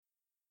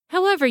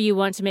However you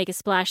want to make a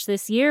splash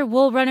this year,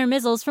 Wool Runner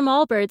Mizzles from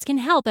Allbirds can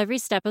help every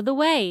step of the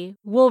way.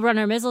 Wool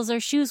Runner Mizzles are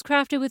shoes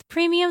crafted with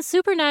premium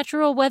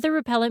supernatural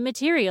weather-repellent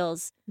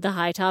materials. The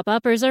high top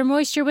uppers are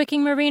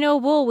moisture-wicking merino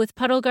wool with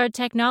puddle guard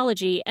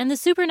technology, and the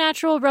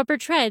supernatural rubber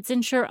treads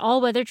ensure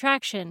all-weather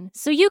traction,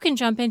 so you can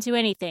jump into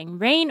anything,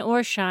 rain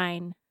or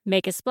shine.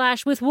 Make a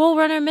splash with Wool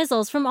Runner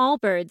Mizzles from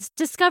Allbirds.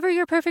 Discover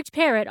your perfect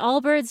pair at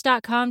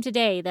allbirds.com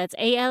today. That's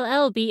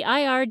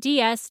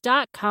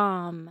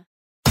ALLBIRDS.com.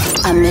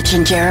 A Mitch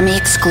and Jeremy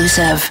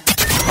exclusive.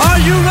 Are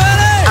you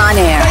ready? On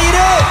air.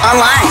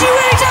 Online. You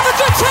ready to have a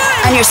good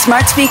time? On your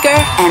smart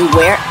speaker and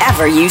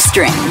wherever you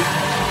stream.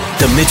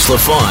 The Mitch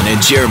LaFon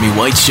and Jeremy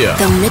White Show.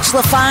 The Mitch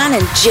LaFon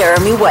and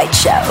Jeremy White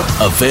Show.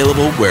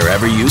 Available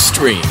wherever you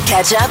stream.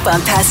 Catch up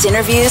on past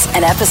interviews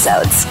and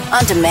episodes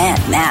on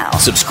demand now.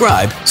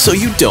 Subscribe so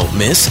you don't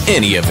miss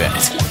any of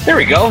it. There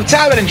we go. It's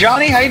Abbott and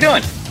Johnny. How you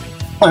doing?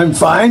 I'm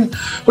fine.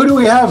 Who do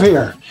we have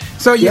here?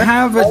 So you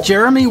have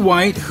Jeremy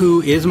White,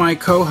 who is my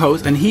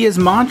co-host, and he is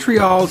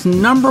Montreal's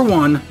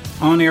 #1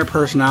 on-air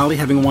personality,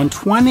 having won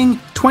 20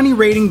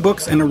 rating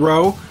books in a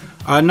row.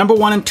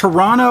 #1 in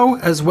Toronto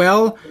as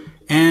well,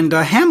 and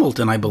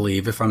Hamilton, I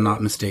believe, if I'm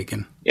not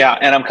mistaken. Yeah,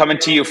 and I'm coming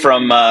to you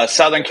from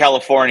Southern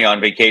California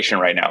on vacation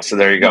right now. So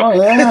there you go. Oh,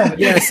 yeah.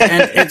 Yes,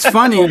 and it's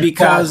funny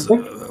because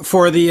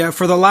for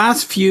the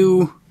last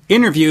few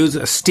interviews,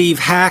 Steve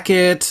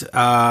Hackett,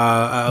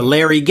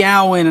 Larry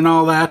Gowan, and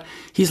all that,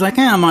 he's like,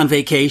 I'm on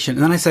vacation.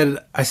 And then I said,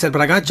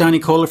 but I got Johnny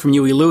Cola from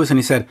Huey Lewis, and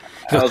he goes,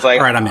 I was like,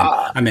 all right, I'm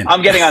in.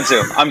 I'm getting on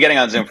Zoom. I'm getting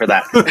on Zoom for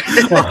that.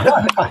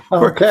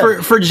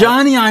 Okay. For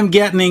Johnny, I'm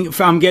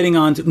getting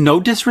on. No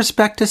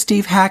disrespect to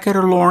Steve Hackett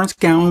or Lawrence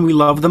Gowan, we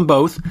love them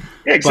both.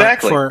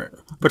 Exactly.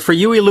 But for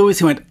Huey Lewis,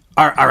 he went,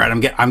 all right,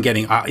 I'm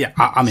getting.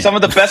 I'm in. Some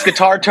of the best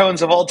guitar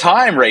tones of all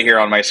time right here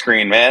on my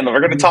screen, man. We're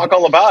going to talk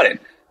all about it.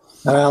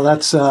 Well,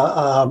 that's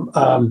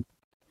no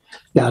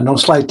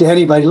slight to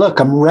anybody. Look,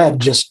 I'm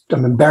red.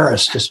 I'm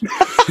embarrassed. I'm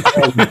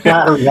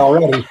flattered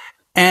already.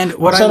 And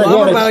what I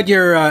love about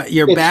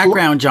your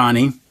background,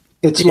 Johnny,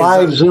 it's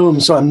live Zoom,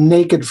 so I'm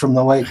naked from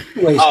the waist.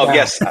 Oh down.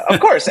 yes, of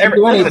course.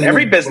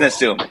 Every business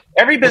Zoom,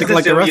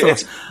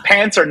 its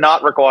pants are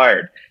not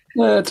required.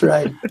 That's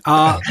right.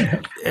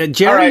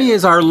 Jeremy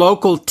is our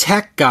local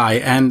tech guy,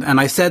 and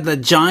I said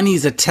that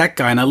Johnny's a tech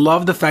guy, and I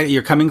love the fact that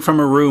you're coming from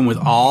a room with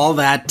all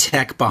that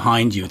tech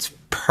behind you. It's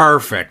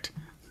perfect.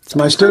 It's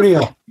my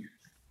studio.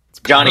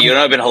 Johnny, you know,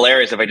 it'd been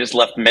hilarious if I just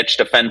left Mitch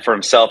to fend for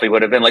himself. He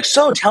would have been like,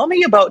 so tell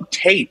me about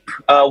tape.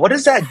 What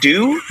does that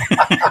do?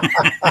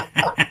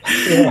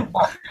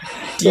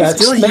 Do you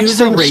still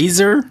use a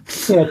razor?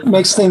 Yeah, it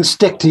makes things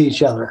stick to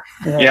each other.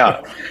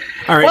 Yeah.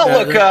 All right.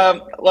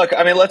 Well, look.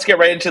 I mean, let's get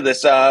right into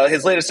this.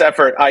 His latest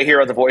effort, I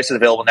Hear Other Voices,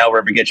 available now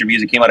wherever you get your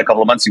music. Came out a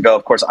couple of months ago.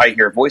 Of course, I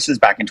Hear Voices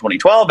back in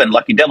 2012, and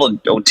Lucky Devil in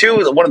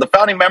 2002. One of the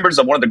founding members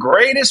of one of the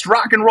greatest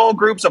rock and roll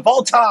groups of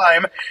all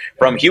time,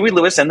 from Huey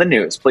Lewis and the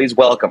News. Please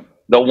welcome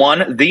the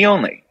one, the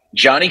only,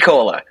 Johnny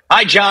Cola.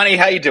 Hi, Johnny.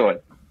 How you doing?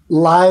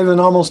 Live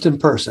and almost in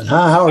person.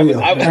 Huh? How are you?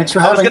 Thanks for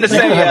having me.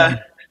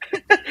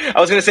 I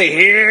was going to say,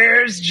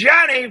 here's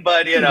Johnny,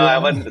 but, you know, I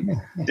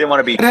didn't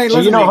want to be. Hey, so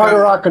you know how to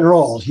rock and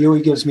roll.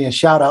 Huey gives me a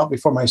shout out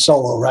before my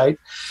solo, right?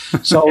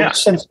 So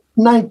since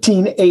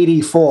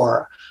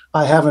 1984,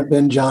 I haven't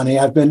been Johnny.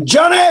 I've been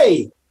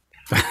Johnny!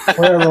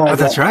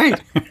 That's right.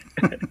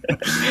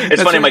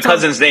 It's funny. My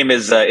cousin's name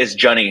is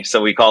Johnny,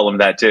 so we call him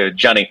that too.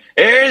 Johnny.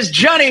 Here's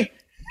Johnny.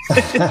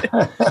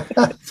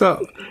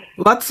 So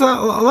let's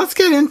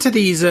get into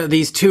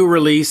these two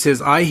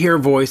releases, I Hear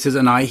Voices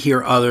and I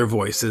Hear Other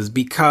Voices,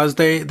 because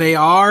they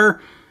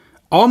are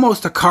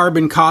almost a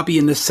carbon copy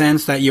in the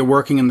sense that you're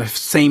working in the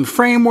same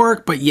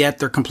framework, but yet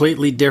they're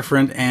completely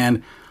different,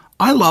 and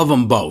I love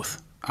them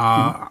both.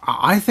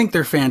 I think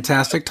they're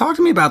fantastic. Talk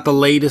to me about the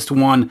latest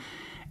one,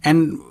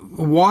 and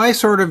why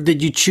sort of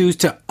did you choose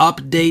to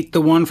update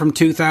the one from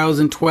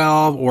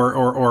 2012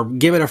 or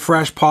give it a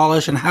fresh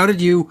polish, and how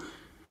did you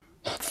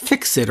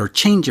fix it or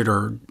change it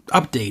or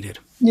update it?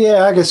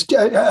 Yeah, I guess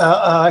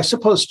I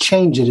suppose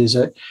change it is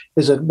a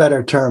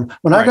better term.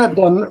 When I got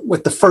done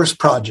with the first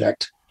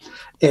project,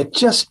 it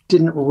just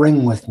didn't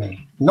ring with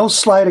me. No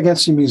slight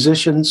against the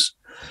musicians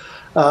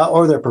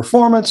or their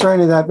performance or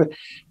any of that,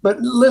 but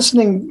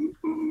listening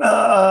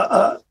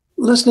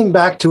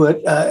back to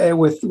it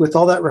with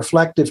all that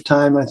reflective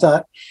time, I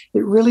thought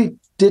it really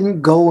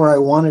didn't go where I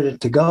wanted it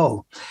to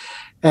go.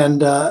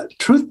 And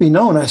truth be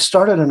known, I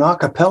started an a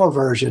cappella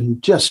version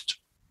just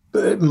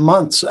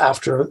months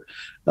after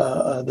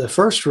the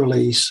first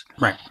release.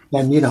 Right.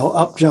 And,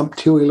 up jumped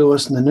Huey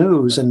Lewis and the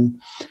News.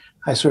 And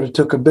I sort of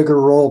took a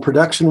bigger role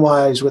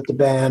production-wise with the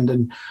band.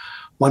 And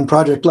one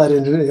project went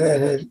into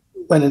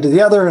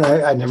the other. And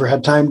I never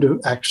had time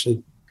to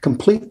actually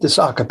complete this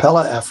a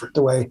cappella effort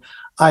the way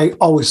I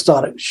always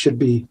thought it should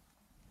be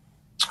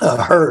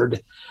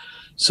heard.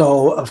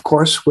 So, of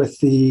course, with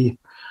the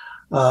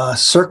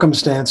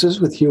circumstances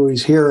with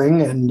Huey's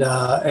hearing and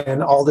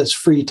all this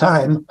free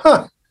time,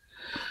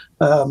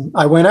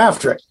 I went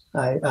after it.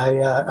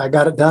 I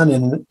got it done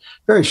in a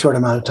very short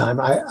amount of time.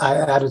 I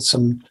added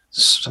some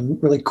some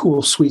really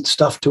cool, sweet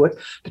stuff to it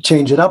to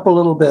change it up a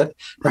little bit.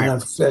 Right.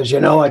 And as you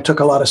know, I took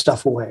a lot of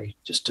stuff away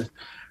just to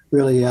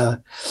really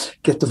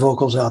get the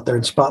vocals out there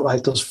and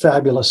spotlight those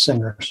fabulous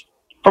singers.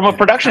 From a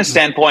production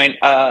standpoint,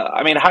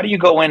 I mean, how do you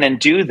go in and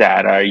do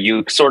that? Are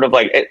you sort of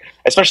like,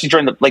 especially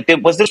during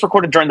was this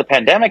recorded during the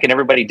pandemic and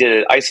everybody did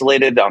it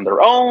isolated on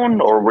their own,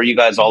 or were you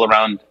guys all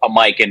around a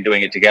mic and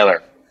doing it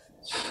together?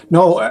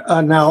 No,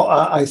 now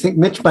I think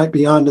Mitch might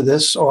be onto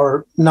this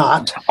or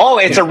not. Oh,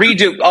 it's a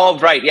redo. Oh,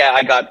 right. Yeah,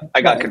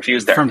 I got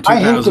confused there. From I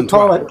hate to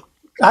call 2012. it.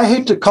 I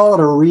hate to call it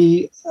a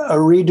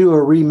redo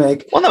or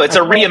remake. Well, no, it's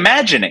a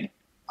reimagining.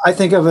 I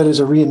think of it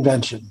as a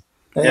reinvention.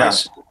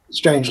 Yes,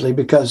 strangely,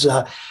 because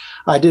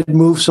I did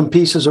move some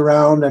pieces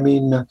around. I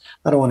mean,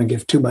 I don't want to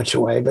give too much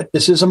away, but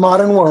this is a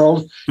modern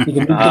world. You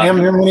can do damn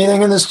near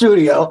anything in the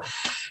studio.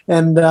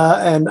 And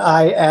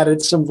I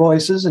added some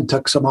voices and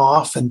took some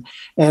off. And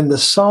the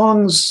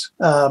songs,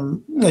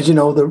 as you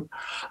know,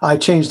 I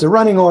changed the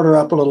running order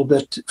up a little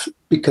bit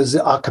because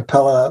the a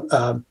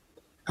cappella,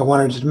 I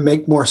wanted to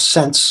make more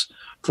sense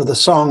for the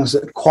songs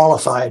that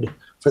qualified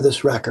for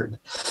this record.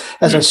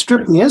 As I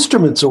stripped the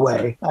instruments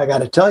away, I got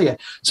to tell you,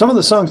 some of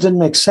the songs didn't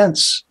make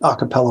sense a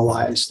cappella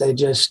wise. They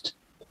just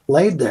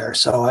laid there.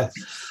 So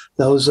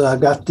those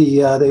got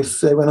they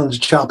went on the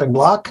chopping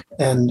block,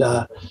 and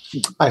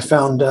I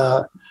found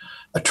a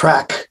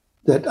track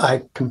that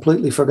I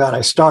completely forgot I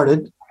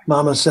started.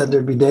 Mama Said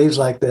There'd Be Days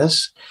Like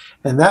This,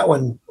 and that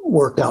one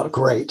worked out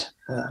great.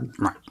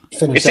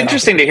 It's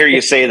interesting to hear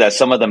you say that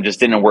some of them just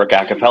didn't work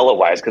a cappella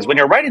wise, because when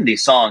you're writing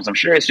these songs, I'm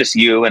sure it's just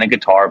you and a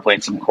guitar playing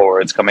some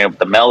chords, coming up with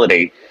the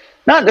melody,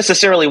 not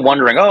necessarily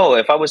wondering, oh,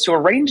 if I was to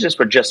arrange this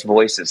for just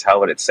voices, how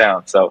would it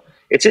sound? So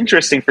it's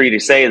interesting for you to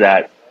say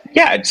that,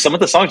 yeah, some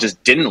of the songs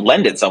just didn't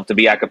lend itself to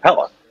be a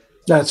cappella.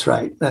 That's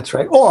right. That's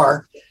right.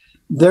 Or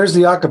there's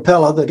the a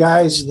cappella, the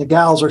guys and the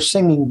gals are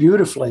singing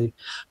beautifully,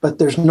 but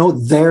there's no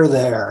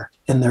there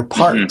in their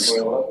parts.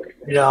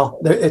 Mm-hmm. You know,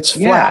 it's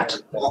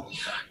flat.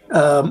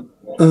 Yeah.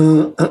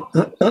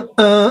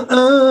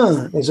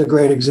 Is a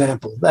great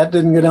example. That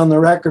didn't get on the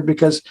record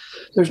because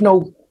there's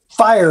no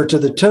fire to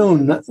the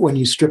tune when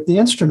you strip the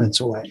instruments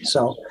away.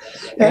 So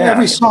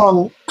every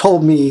song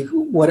told me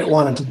what it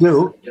wanted to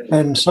do,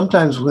 and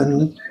sometimes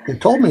when they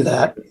told me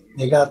that,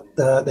 they got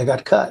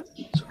cut.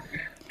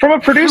 From a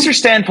producer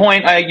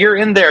standpoint, you're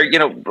in there, you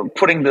know,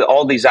 putting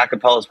all these a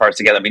cappella parts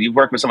together. I mean, you've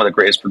worked with some of the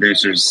greatest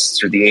producers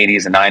through the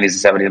 80s and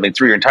 90s and 70s, I mean,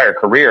 through your entire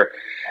career.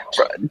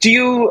 Do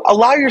you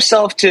allow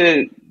yourself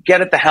to get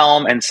at the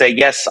helm and say,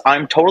 yes,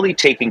 I'm totally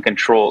taking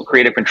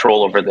creative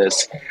control over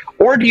this?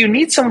 Or do you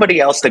need somebody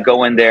else to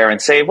go in there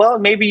and say, well,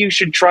 maybe you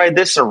should try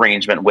this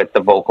arrangement with the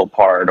vocal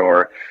part?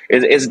 Or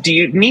do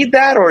you need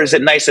that? Or is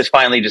it nice to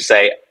finally just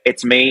say,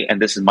 it's me and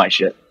this is my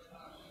shit?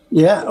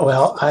 Yeah,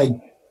 well,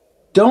 I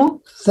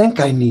don't think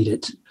I need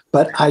it,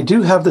 but I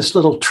do have this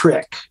little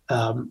trick,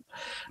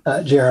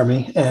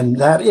 Jeremy, and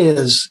that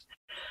is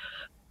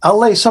I'll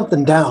lay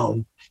something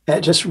down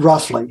just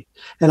roughly,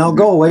 and I'll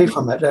go away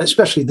from it,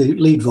 especially the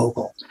lead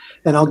vocal,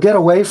 and I'll get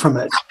away from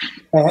it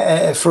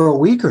for a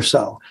week or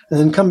so, and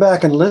then come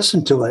back and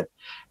listen to it,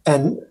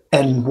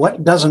 and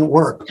what doesn't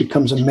work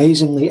becomes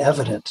amazingly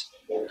evident.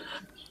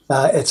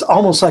 It's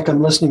almost like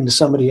I'm listening to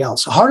somebody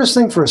else. The hardest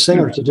thing for a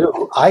singer to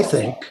do, I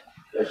think,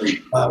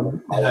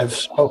 and I've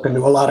spoken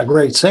to a lot of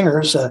great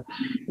singers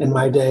in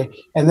my day,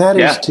 and that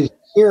is to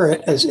hear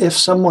it as if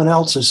someone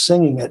else is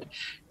singing it,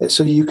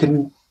 so you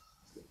can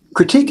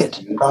critique it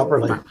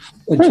properly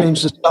and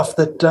change the stuff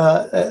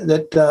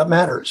that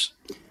matters.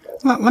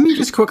 Well, let me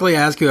just quickly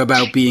ask you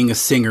about being a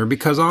singer,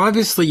 because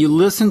obviously you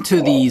listen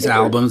to these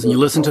albums and you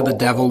listen to the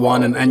Devil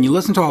one and you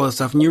listen to all this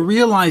stuff and you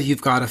realize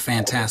you've got a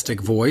fantastic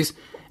voice.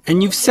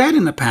 And you've said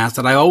in the past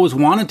that I always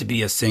wanted to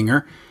be a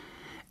singer.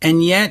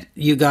 And yet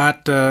you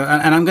got,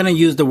 and I'm going to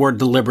use the word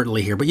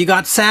deliberately here, but you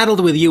got saddled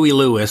with Huey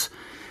Lewis.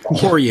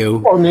 Poor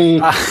you. Or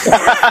me. Oh,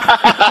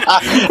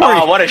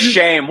 what a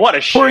shame. What a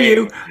shame. Poor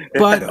you.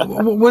 But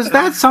was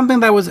that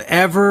something that was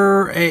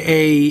ever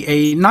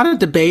a not a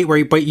debate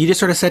but you just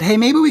sort of said, hey,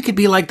 maybe we could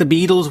be like the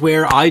Beatles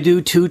where I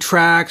do 2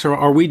 tracks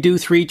or we do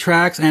 3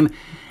 tracks. And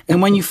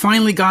when you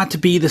finally got to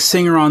be the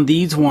singer on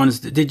these ones,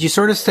 did you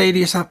sort of say to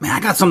yourself, man, I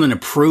got something to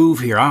prove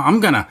here. I'm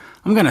gonna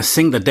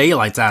sing the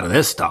daylights out of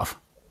this stuff.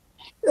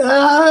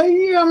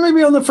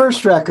 Maybe on the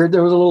first record,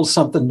 there was a little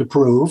something to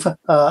prove,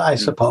 I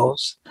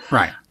suppose.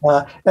 Right.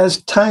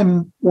 As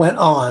time went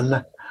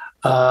on,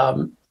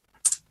 I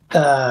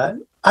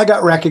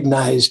got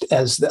recognized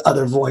as the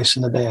other voice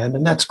in the band,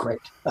 and that's great.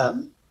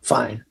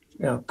 Fine.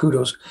 You know,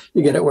 kudos.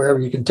 You get it wherever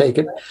you can take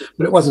it.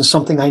 But it wasn't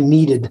something I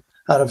needed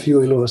out of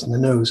Huey Lewis and the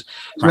News.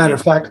 As a matter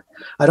of fact,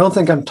 I don't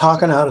think I'm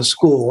talking out of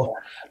school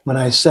when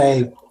I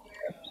say,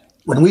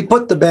 when we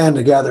put the band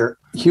together,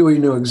 Huey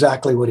knew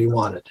exactly what he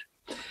wanted.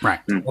 Right.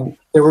 And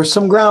there were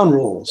some ground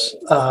rules.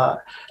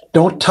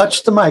 Don't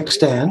touch the mic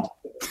stand.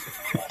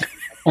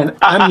 And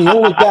I'm the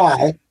only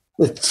guy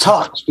that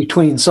talks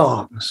between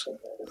songs.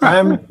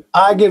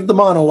 I give the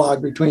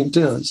monologue between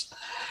tunes.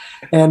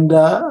 And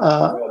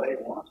wow,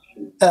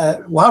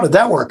 did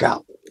that work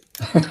out?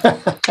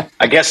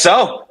 I guess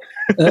so.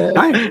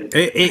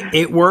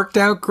 It worked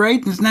out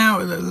great.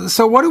 Now,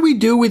 so what do we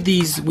do with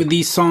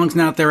these songs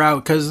now that they're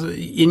out? Because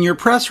in your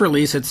press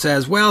release it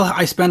says, "Well,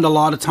 I spend a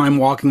lot of time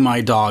walking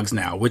my dogs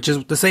now," which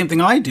is the same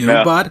thing I do.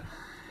 Yeah. But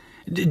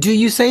do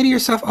you say to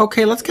yourself,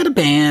 "Okay, let's get a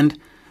band.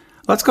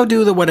 Let's go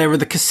do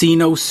the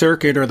casino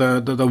circuit or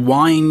the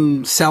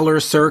wine cellar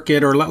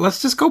circuit, or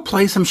let's just go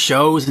play some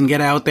shows and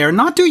get out there.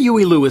 Not do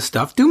Huey Lewis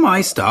stuff, do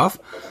my stuff,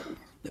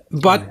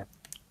 but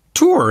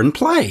tour and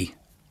play."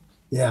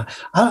 Yeah,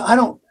 I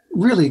don't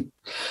really.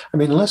 I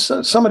mean, unless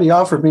somebody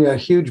offered me a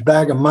huge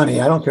bag of money,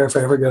 I don't care if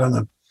I ever get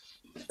on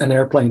an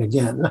airplane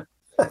again.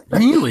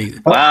 Really?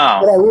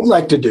 Wow. What I would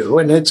like to do,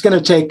 and it's going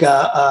to take,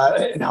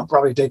 it'll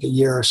probably take a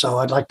year or so.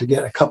 I'd like to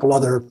get a couple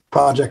other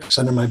projects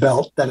under my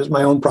belt. That is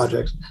my own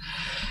projects.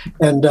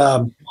 And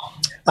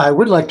I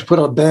would like to put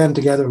a band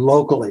together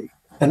locally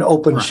and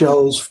open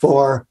shows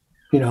for,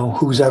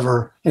 who's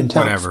ever in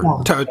town.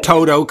 Whatever.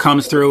 Toto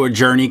comes through, a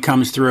Journey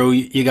comes through.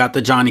 You got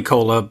the Johnny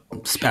Cola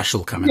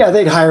special coming. Yeah,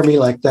 they'd hire me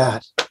like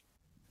that.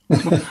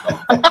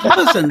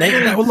 Listen,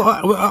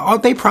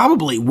 they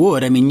probably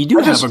would. I mean, you do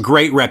have a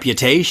great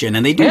reputation,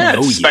 and they do know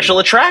you. Special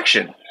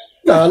attraction.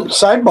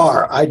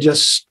 Sidebar: I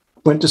just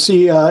went to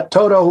see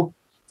Toto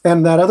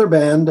and that other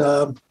band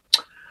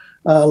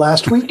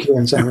last week here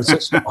in San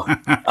Francisco.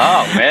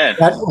 Oh man,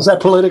 was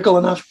that political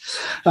enough?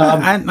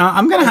 I'm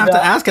going to have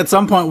to ask at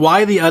some point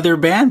why the other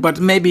band, but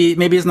maybe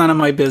it's none of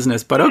my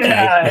business. But okay,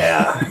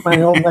 yeah. My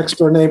old next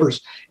door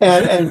neighbors,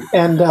 and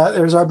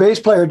there's our bass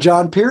player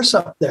John Pierce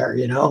up there,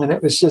 and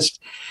it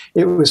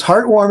was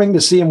heartwarming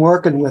to see him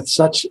working with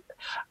such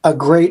a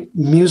great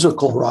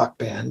musical rock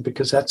band,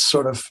 because that's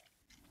sort of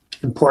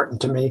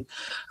important to me.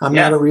 I'm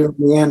not a real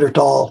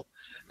Neanderthal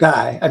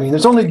guy. I mean,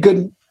 there's only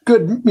good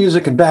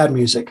music and bad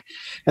music,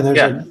 and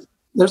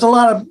there's a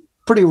lot of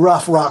pretty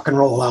rough rock and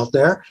roll out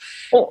there.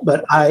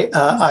 But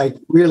I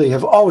really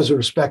have always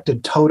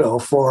respected Toto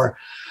for,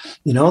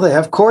 they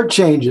have chord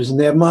changes and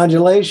they have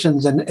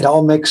modulations, and it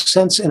all makes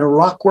sense in a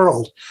rock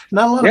world.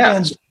 Not a lot of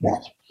bands do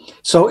that.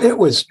 So it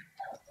was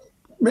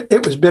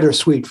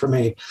bittersweet for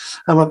me.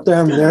 I'm up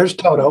there, and there's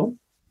Toto,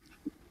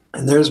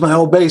 and there's my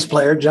old bass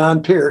player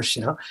John Pierce,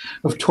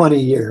 of 20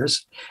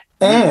 years,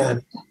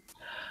 and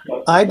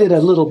I did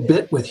a little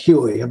bit with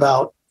Huey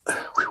about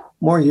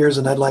more years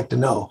than I'd like to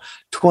know.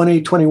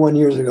 21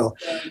 years ago.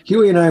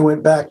 Huey and I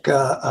went back,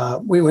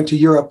 we went to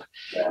Europe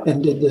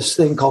and did this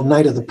thing called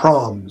Night of the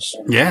Proms.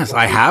 Yes,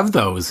 I have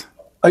those.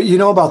 You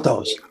know about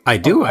those? I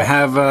do. I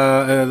have,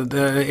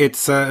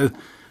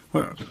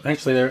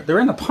 actually, they're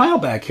in a pile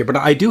back here, but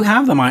I do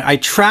have them. I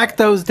tracked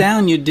those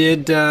down. You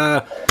did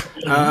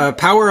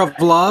Power of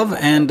Love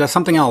and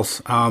something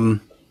else. A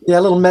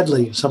little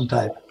medley of some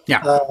type.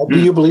 Yeah. Do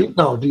you believe in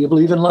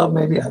love?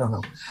 Maybe, I don't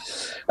know.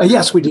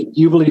 Yes, we did.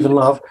 You Believe in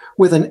Love,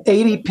 with an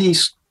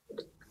 80-piece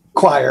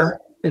choir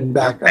in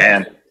back of us,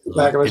 and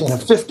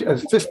a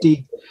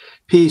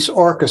 50-piece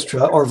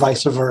orchestra, or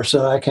vice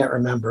versa. I can't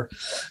remember.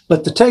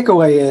 But the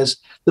takeaway is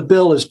the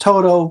bill is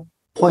Toto,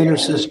 Pointer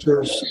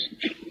Sisters,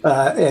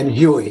 and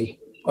Huey,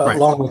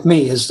 along with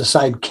me as the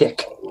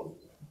sidekick.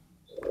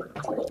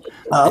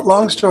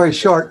 Long story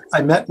short,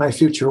 I met my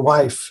future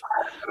wife,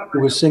 who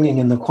was singing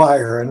in the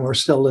choir, and we're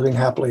still living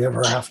happily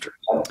ever after.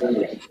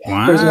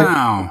 Wow.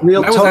 That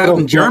was out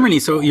in Germany.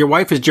 So your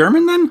wife is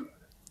German then?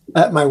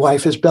 My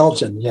wife is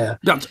Belgian, yeah.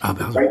 Belgian.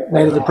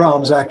 Night of the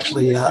Proms,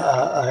 actually.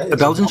 A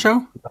Belgian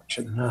show?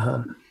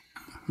 Uh-huh.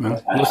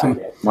 Well,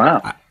 listen,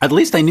 wow. At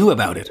least I knew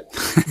about it.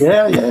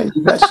 Yeah,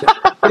 you betcha.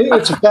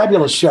 It's a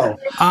fabulous show.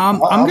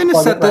 I'm going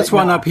to set this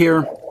one up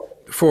here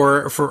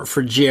for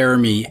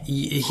Jeremy.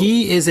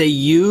 He is a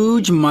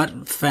huge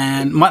Mutt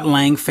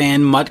Lange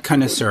fan, Mutt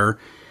connoisseur.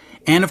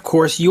 And of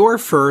course, your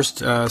first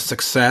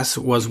success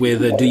was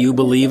with Do You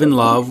Believe in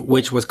Love,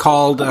 which was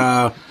called,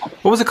 what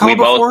was it called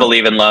before? We Both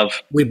Believe in Love.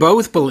 We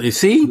Both Believe,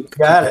 see?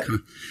 Got it.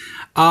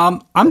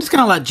 I'm just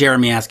going to let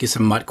Jeremy ask you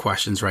some Mutt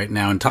questions right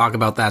now and talk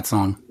about that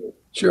song.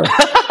 Sure.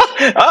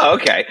 Oh,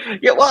 okay.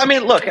 Yeah, well, I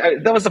mean, look,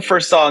 that was the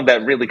first song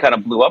that really kind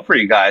of blew up for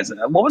you guys.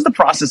 What was the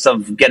process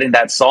of getting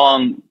that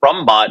song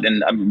from Mutt?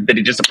 And did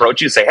he just approach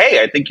you and say,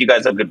 hey, I think you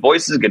guys have good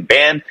voices, good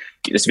band,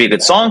 this would be a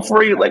good song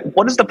for you? Like,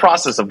 what is the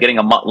process of getting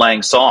a Mutt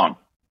Lange song?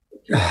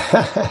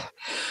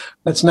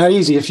 That's not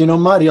easy. If you know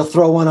Mutt, he'll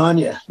throw one on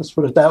you. Let's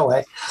put it that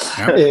way.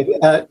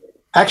 Yeah.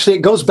 Actually,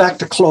 it goes back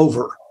to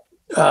Clover.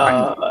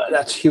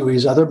 That's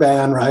Huey's other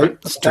band, right?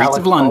 Streets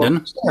of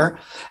London.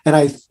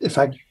 And if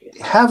I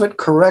have it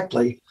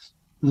correctly,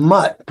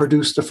 Mutt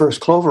produced the first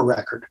Clover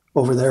record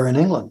over there in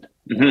England.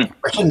 Mm-hmm.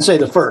 I shouldn't say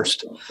the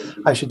first.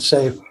 I should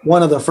say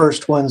one of the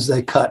first ones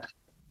they cut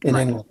in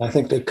England. I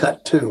think they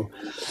cut two.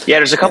 Yeah,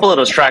 there's a couple of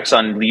those tracks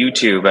on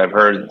YouTube. I've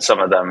heard some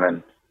of them.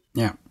 And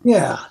yeah.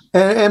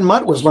 And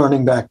Mutt was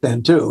learning back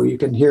then, too. You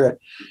can hear it.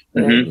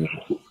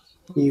 Mm-hmm.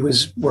 He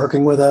was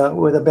working with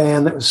a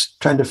band that was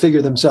trying to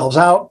figure themselves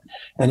out,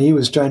 and he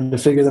was trying to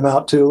figure them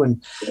out, too.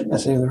 And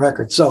that's the end of the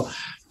record. So,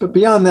 but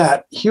beyond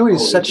that, Huey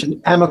is such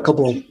an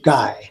amicable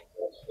guy.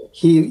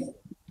 He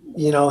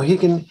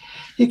can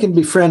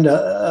befriend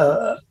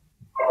a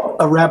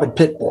rabid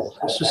pit bull.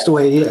 It's just the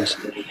way he is.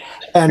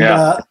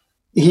 And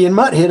he and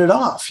Mutt hit it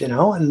off,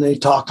 and they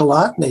talked a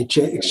lot and they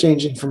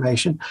exchanged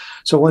information.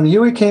 So when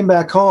Huey came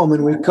back home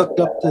and we cooked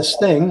up this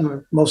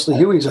thing, mostly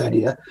Huey's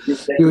idea,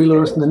 Huey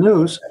Lewis and the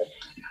News,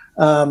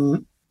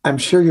 I'm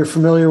sure you're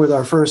familiar with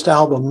our first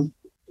album,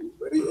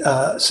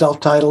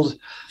 self-titled.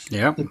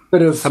 Yeah.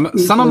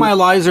 Some of My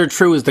Lies Are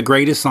True is the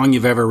greatest song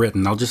you've ever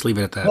written. I'll just leave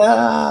it at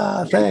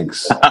that.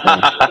 Thanks.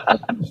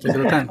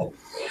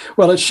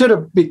 Well, it should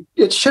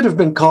have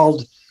been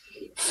called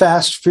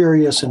Fast,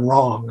 Furious, and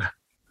Wrong.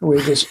 We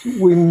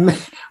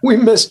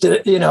missed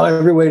it,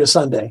 every way to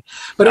Sunday.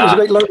 But it was a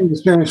great learning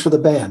experience for the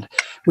band.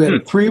 We had a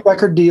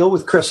 3-record deal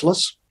with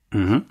Chrysalis.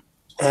 Mm-hmm.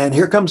 And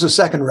here comes the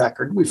second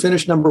record. We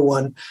finished number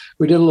 1.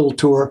 We did a little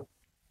tour.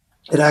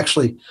 It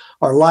actually,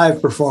 our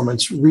live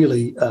performance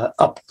really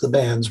upped the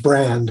band's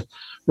brand,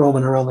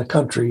 roaming around the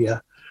country,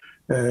 a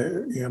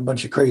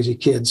bunch of crazy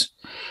kids.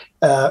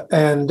 Let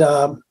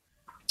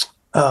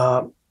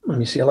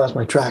me see, I lost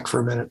my track for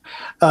a minute.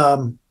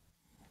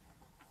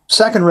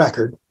 Second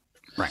record,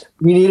 right.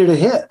 We needed a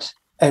hit.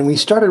 And we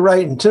started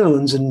writing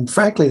tunes, and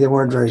frankly, they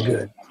weren't very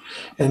good.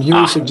 And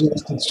Huey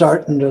suggested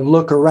starting to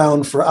look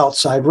around for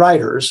outside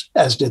writers,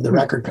 as did the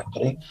record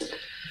company.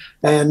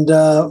 And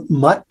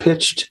Mutt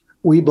pitched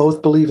We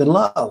Both Believe in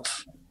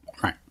Love.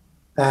 Right.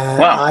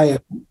 And I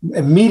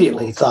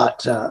immediately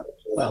thought,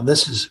 well,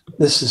 this is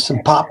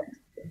some pop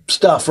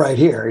stuff right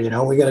here.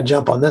 We got to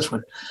jump on this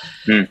one.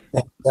 And,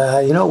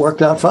 it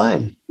worked out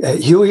fine. I'll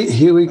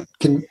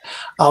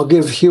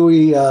give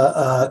Huey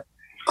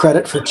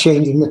credit for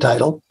changing the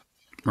title.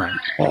 Right.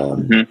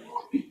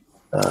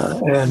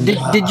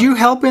 Did you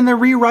help in the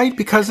rewrite?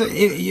 Because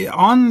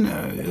on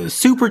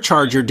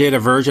Supercharger did a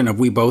version of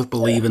We Both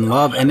Believe in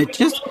Love, and it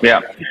just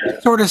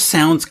sort of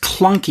sounds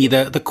clunky.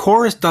 The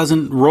chorus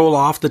doesn't roll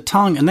off the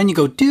tongue, and then you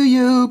go, do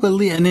you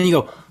believe? And then you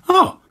go,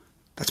 oh,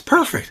 that's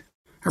perfect.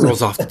 It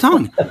rolls off the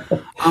tongue.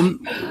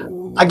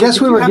 I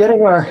guess we were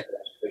getting our.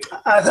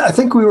 I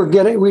think we were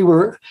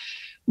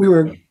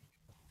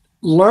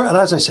learn,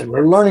 as I said,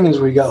 we're learning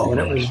as we go,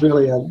 and it was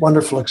really a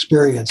wonderful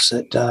experience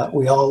that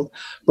we all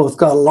both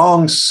got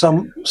along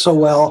so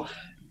well,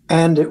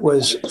 and it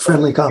was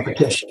friendly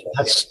competition.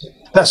 That's the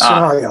best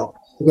scenario.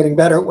 You're getting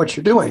better at what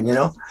you're doing,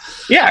 Yeah,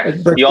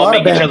 you all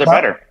make each other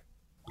better.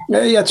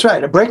 Yeah, that's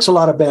right. It breaks a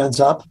lot of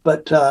bands up,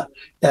 but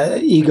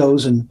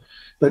egos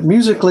but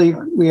musically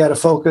we had a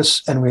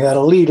focus and we had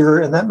a leader,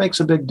 and that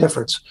makes a big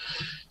difference.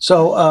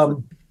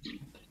 So.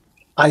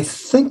 I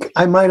think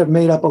I might have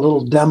made up a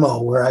little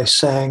demo where I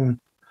sang,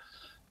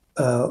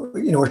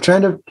 we're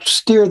trying to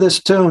steer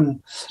this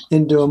tune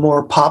into a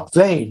more pop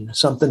vein,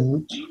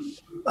 something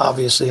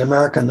obviously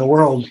America and the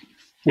world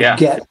would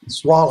get and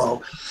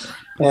swallow.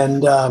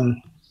 And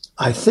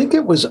I think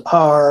it was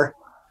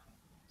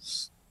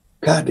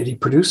did he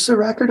produce the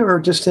record or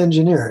just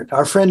engineer it?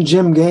 Our friend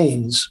Jim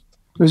Gaines,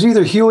 it was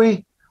either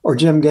Huey or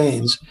Jim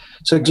Gaines,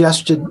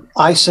 suggested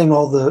I sing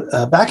all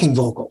the backing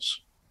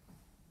vocals.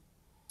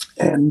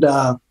 And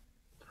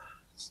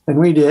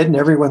we did, and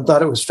everyone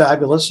thought it was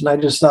fabulous. And I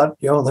just thought,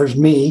 there's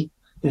me,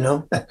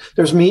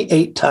 there's me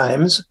 8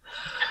 times.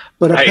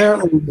 But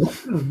apparently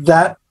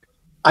that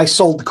I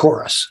sold the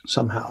chorus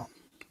somehow.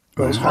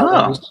 Those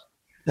harmonies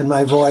and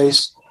my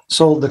voice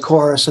sold the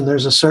chorus. And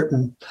there's a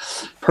certain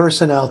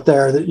person out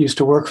there that used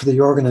to work for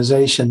the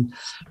organization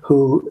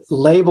who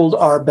labeled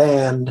our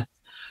band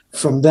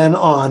from then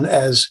on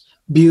as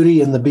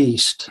Beauty and the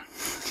Beast.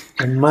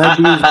 And my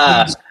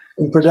Beauty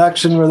in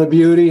production were the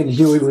Beauty, and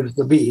Huey was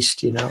the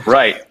Beast.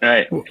 Right.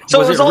 So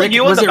was it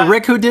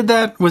Rick who did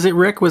that? Was it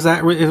Rick? Was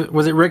it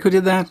Rick who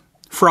did that?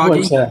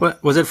 Froggy?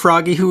 Was it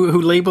Froggy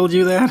who labeled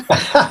you that?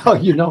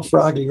 Oh,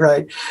 Froggy,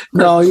 right?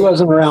 No, he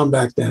wasn't around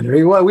back then.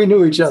 We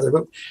knew each other,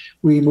 but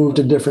we moved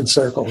in different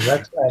circles.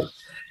 That's right.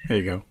 There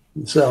you go.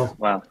 So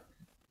wow.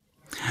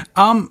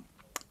 And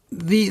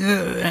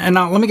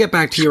let me get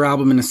back to your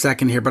album in a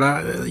second here,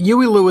 but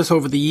Huey Lewis,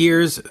 over the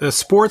years,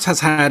 Sports has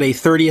had a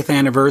 30th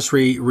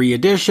anniversary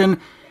re-edition,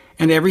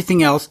 and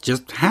everything else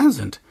just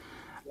hasn't.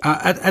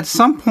 At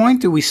some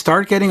point, do we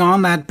start getting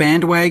on that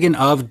bandwagon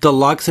of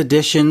deluxe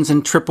editions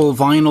and triple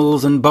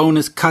vinyls and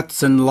bonus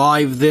cuts and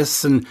live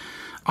this and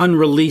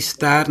unreleased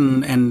that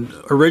and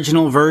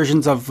original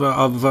versions of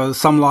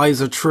Some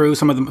Lies Are True?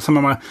 Some of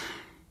my.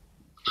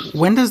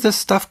 When does this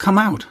stuff come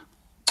out?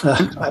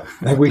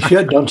 We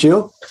should, don't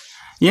you?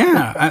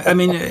 Yeah. I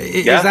mean,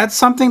 is that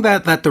something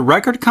that the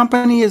record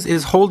company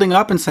is holding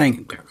up and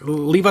saying,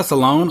 leave us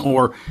alone?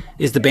 Or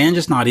is the band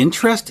just not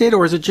interested?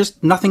 Or is it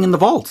just nothing in the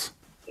vaults?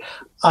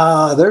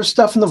 There's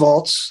stuff in the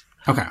vaults.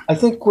 Okay. I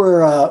think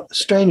we're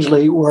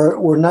strangely,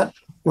 we're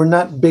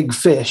not big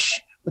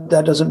fish, but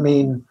that doesn't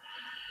mean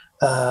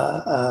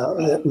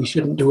that we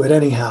shouldn't do it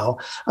anyhow.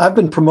 I've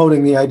been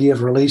promoting the idea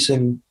of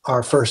releasing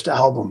our first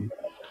album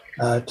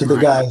to the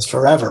guys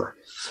forever.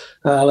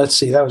 Let's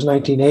see, that was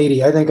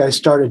 1980. I think I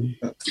started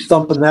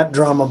thumping that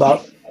drum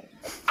about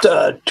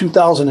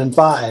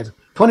 2005,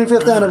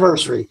 25th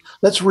anniversary.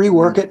 Let's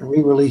rework it and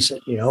re-release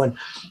it, and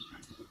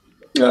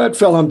it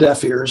fell on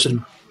deaf ears.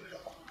 And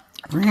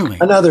really,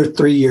 another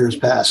 3 years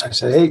passed. I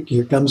said, hey,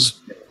 here comes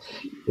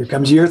here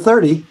comes year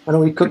 30. Why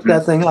don't we cook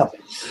that thing up?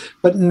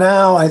 But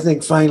now I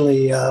think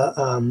finally,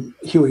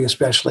 Huey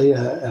especially,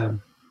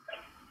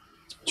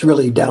 it's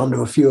really down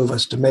to a few of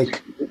us to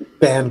make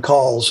band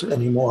calls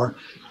anymore,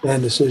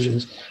 band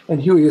decisions.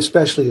 And Huey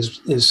especially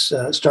is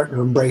starting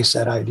to embrace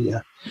that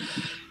idea.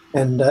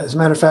 And as a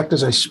matter of fact,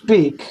 as I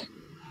speak,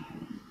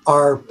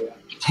 our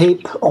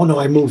tape, oh no,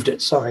 I moved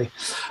it, sorry.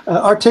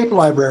 Our tape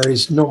library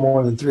is no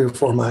more than 3 or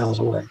 4 miles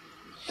away.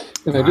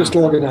 And I just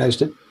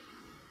organized it.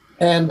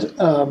 And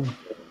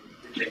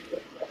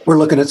we're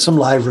looking at some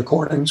live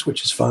recordings,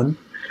 which is fun.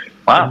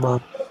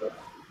 Wow.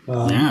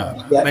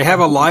 Yeah. They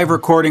have a live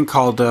recording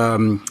called,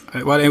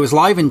 well, it was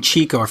live in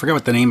Chico. I forget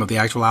what the name of the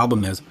actual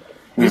album is.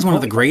 It is one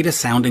of the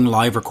greatest sounding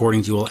live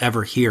recordings you will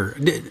ever hear.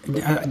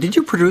 Did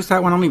you produce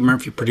that one? I don't even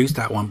remember if you produced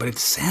that one, but it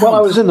sounds... Well,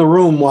 I was in the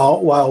room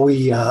while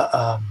we,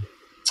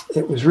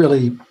 it was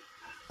really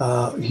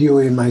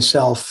Huey and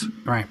myself.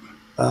 Right.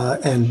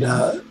 And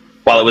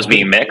while it was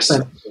being mixed?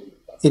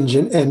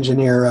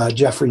 Engineer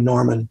Jeffrey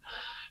Norman,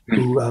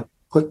 who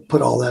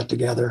put all that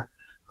together,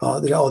 all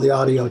the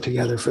audio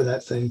together for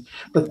that thing.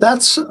 But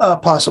that's a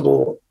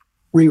possible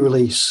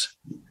re-release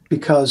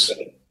because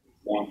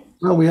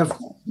we have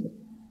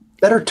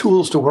better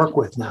tools to work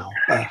with now.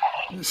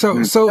 So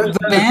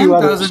the band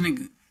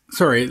doesn't.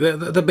 Sorry,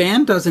 the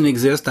band doesn't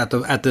exist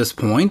at this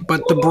point,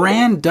 but the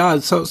brand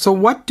does. So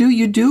what do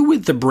you do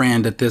with the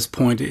brand at this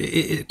point?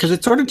 Because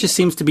it sort of just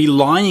seems to be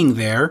lying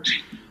there.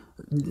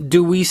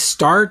 Do we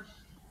start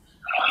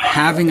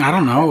having, I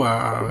don't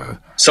know,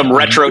 some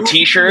retro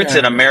T-shirts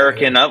and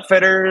American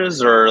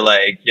Outfitters, or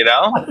you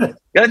gotta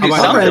do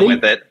something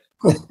with it.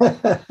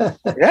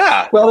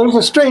 Yeah. Well, there was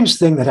a strange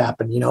thing that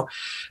happened.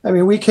 I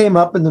mean, we came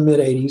up in the mid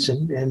 '80s,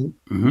 and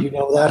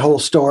that whole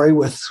story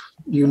with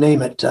you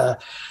name it,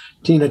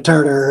 Tina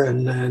Turner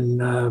and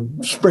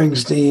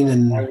Springsteen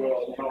and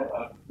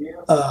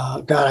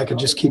God, I could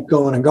just keep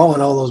going and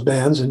going. All those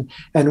bands,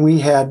 and we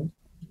had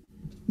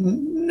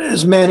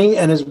as many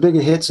and as big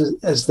a hits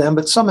as them,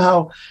 but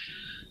somehow,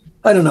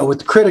 I don't know,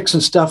 with critics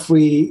and stuff,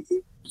 we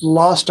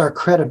lost our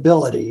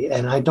credibility,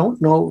 and I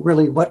don't know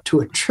really what to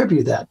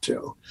attribute that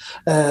to.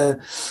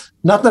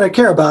 Not that I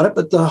care about it,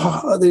 but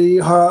the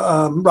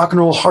Rock and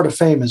Roll Hall of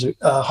Fame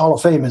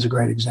is a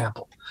great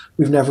example.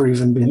 We've never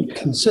even been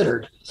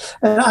considered,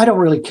 and I don't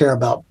really care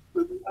about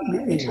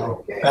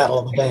Battle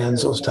of the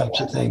Bands, those types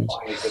of things.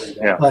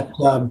 Yeah. But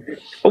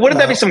wouldn't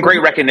that be some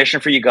great recognition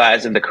for you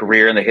guys in the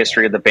career and the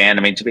history of the band?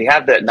 I mean, to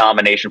have that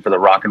nomination for the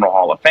Rock and Roll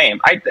Hall of Fame,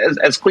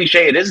 as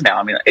cliche it is now,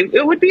 I mean,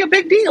 it would be a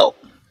big deal.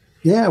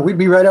 Yeah, we'd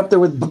be right up there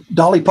with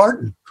Dolly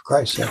Parton, for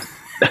Christ's sake.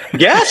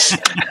 Yes,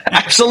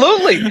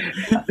 absolutely.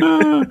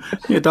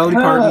 Yeah, Dolly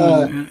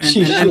Parton.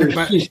 She's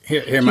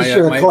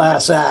sure a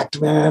class act,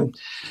 man.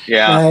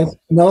 Yeah.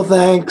 No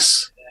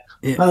thanks.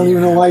 I don't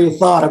even know why you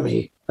thought of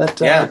me. But,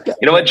 yeah.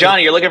 You know what,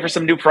 Johnny? You're looking for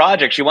some new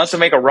projects. She wants to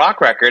make a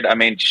rock record. I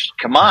mean,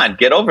 come on,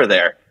 get over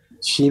there.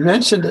 She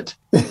mentioned it.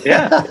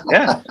 Yeah,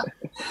 yeah.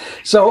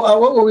 So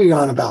what were we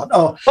on about?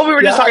 Oh, well, we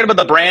were just talking about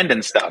the brand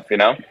and stuff,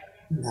 Yeah.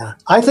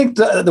 I think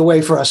the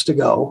way for us to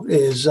go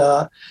is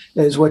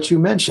what you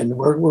mentioned.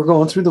 We're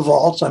going through the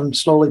vaults. I'm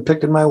slowly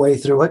picking my way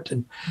through it,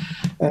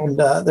 and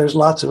there's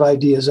lots of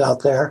ideas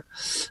out there.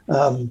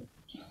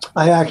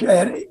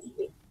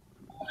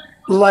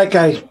 Like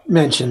I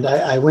mentioned,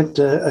 I went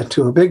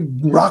to a big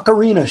rock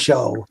arena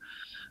show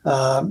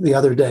the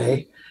other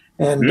day,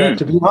 and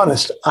to be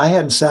honest, I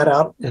hadn't sat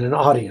out in an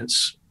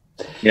audience,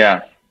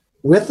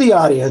 with the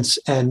audience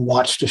and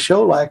watched a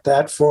show like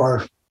that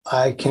for,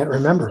 I can't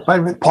remember.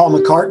 Paul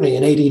McCartney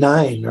in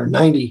 '89 or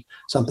 '90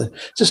 something.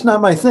 It's just not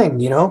my thing,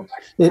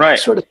 It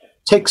sort of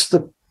takes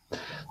the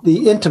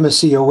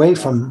intimacy away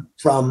from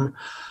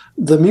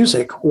the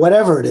music,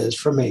 whatever it is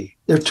for me.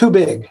 They're too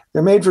big.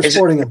 They're made for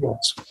sporting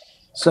events.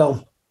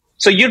 So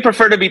you'd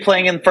prefer to be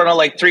playing in front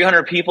of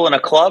 300 people in a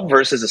club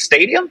versus a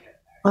stadium?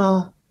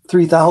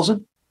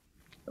 3,000.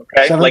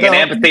 Okay, 7, like an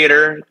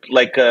amphitheater,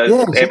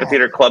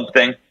 amphitheater club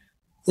thing.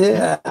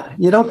 Yeah,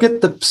 you don't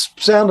get the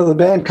sound of the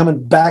band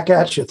coming back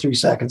at you 3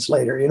 seconds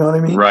later. You know what I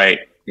mean? Right.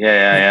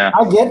 Yeah.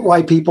 I get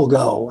why people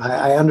go.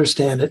 I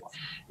understand it.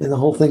 And the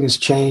whole thing has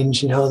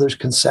changed. There's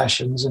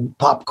concessions and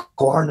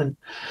popcorn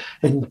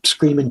and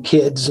screaming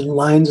kids and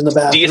lines in the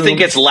bathroom. Do you think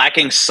it's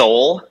lacking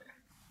soul?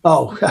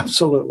 Oh,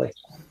 absolutely.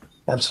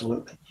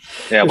 Absolutely.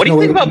 Yeah. There's what do you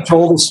think about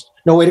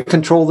no way to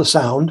control the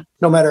sound,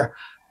 no matter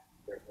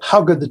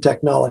how good the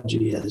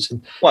technology is.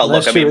 Well,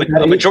 look, I mean,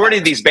 the majority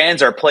of these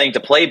bands are playing to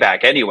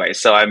playback anyway.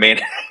 So, I mean,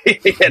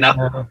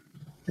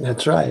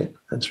 That's right.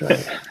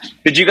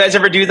 Did you guys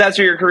ever do that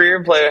through your career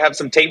and have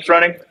some tapes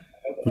running?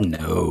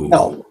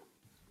 No.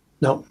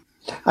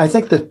 I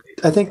think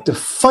the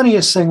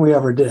funniest thing we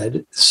ever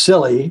did,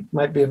 silly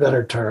might be a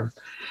better term,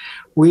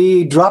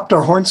 we dropped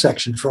our horn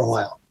section for a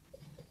while.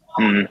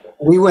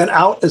 We went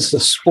out as the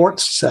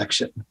sports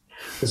section.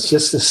 It's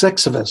just the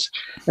 6 of us.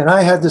 And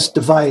I had this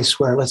device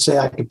where, let's say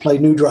I could play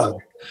New Drug,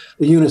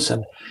 the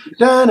unison.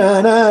 Yeah, like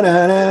a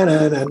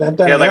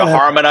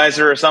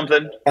harmonizer or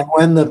something. And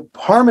when the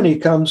harmony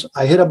comes,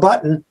 I hit a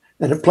button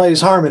and it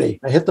plays harmony.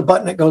 I hit the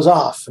button, it goes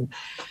off.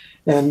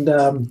 And,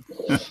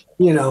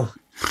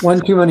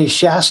 one too many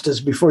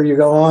Shastas before you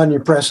go on,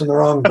 you're pressing the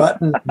wrong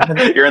button.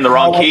 You're in the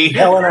wrong key.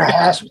 Hell in a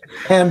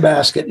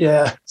handbasket,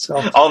 yeah. So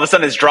all of a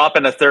sudden it's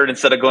dropping a third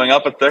instead of going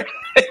up a third.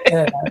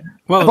 yeah.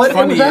 Well, But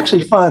it was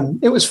actually fun.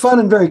 It was fun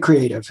and very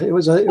creative. It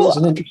was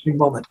an interesting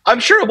moment. I'm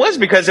sure it was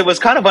because it was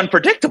kind of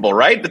unpredictable,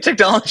 right? The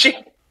technology.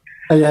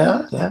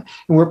 Yeah. And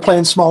we're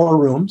playing smaller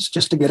rooms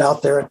just to get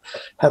out there and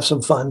have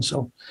some fun.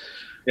 So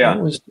Yeah.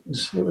 it was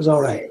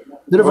all right.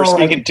 We're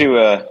speaking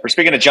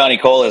to Johnny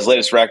Cole, his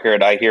latest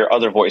record. I Hear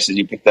Other Voices.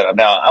 You picked that up.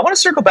 Now, I want to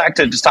circle back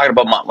to just talking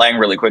about Mutt Lange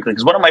really quickly,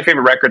 because one of my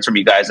favorite records from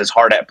you guys is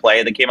Hard at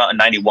Play that came out in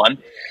 '91.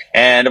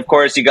 And of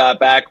course, you got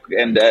back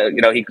and,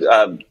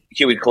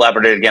 Huey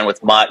collaborated again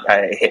with Mutt.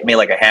 Hit Me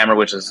Like a Hammer,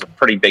 which is a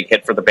pretty big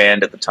hit for the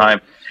band at the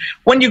time.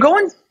 When you go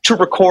in to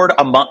record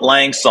a Mutt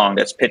Lange song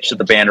that's pitched to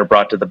the band or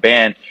brought to the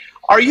band,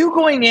 are you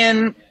going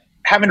in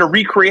having to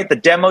recreate the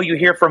demo you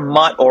hear from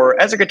Mutt,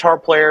 or as a guitar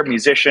player,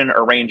 musician,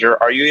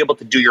 arranger, are you able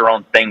to do your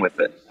own thing with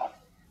it?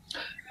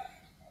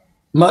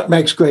 Mutt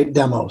makes great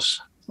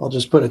demos. I'll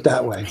just put it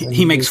that way.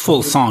 He makes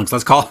full songs.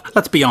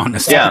 Let's be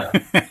honest. Yeah.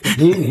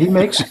 he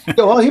makes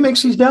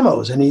these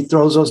demos, and he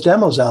throws those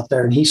demos out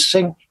there, and he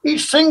sings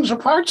the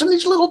parts in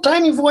these little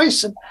tiny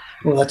voice. And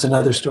well, that's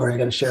another story I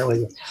got to share with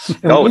you.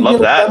 And would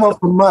love that. Demo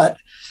from Mutt.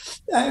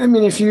 I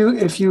mean, if you're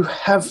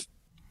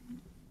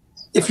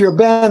a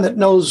band that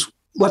knows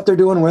what they're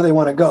doing, where they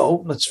want to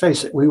go. Let's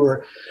face it, we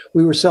were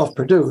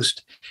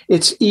self-produced.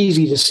 It's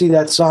easy to see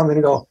that song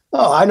and go,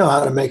 oh, I know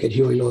how to make it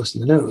Huey Lewis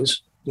and the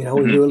News. We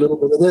do a little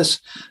bit of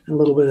this and a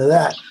little bit of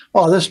that.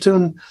 Oh, this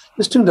tune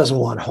doesn't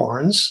want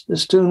horns.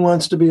 This tune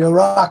wants to be a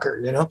rocker,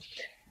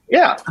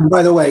 Yeah. And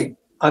by the way,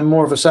 I'm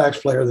more of a sax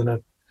player than a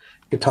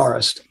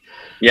guitarist.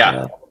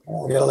 Yeah.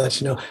 I gotta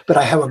let you know. But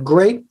I have a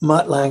great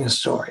Mutt Lange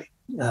story.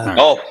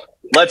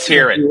 Let's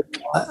hear it.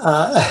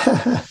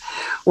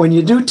 When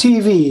you do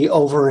TV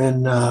over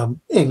in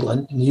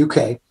England, in the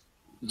UK,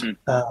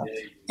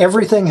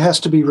 everything has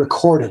to be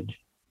recorded,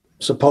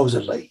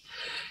 supposedly.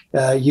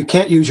 You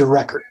can't use your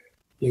record.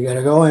 You got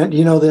to go in.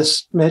 You know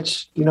this,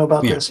 Mitch? You know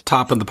about this?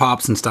 Top of the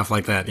Pops and stuff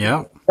like that,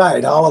 yeah.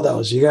 Right, all of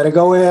those. You got to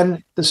go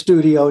in the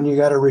studio and you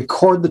got to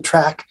record the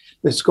track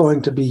that's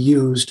going to be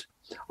used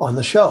on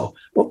the show.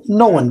 Well,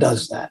 no one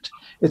does that.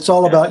 It's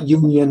all about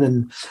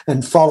union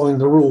and following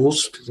the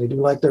rules, because they do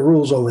like their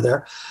rules over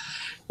there.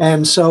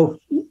 And so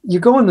you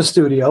go in the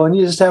studio and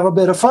you just have a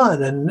bit of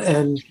fun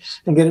and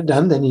get it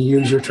done. Then you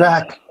use your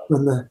track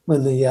when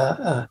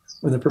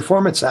the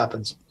performance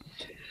happens.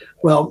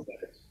 Well,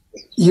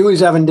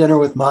 Huey's having dinner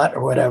with Mutt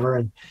or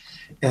whatever,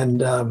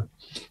 and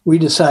we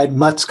decide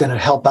Mutt's going to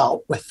help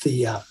out with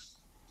the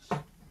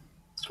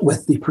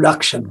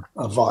production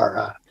of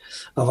our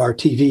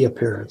TV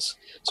appearance.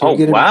 So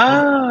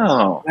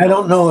wow! I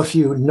don't know if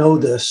you know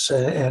this,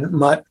 and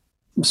Mutt,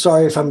 I'm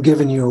sorry if I'm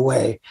giving you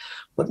away,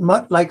 but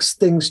Mutt likes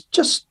things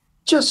just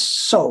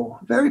so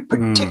very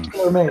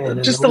particular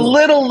man. Just a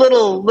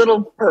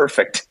little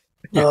perfect.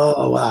 Yeah.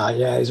 Oh wow,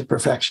 yeah, he's a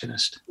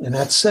perfectionist, and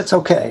that's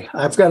okay.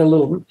 I've got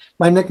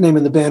my nickname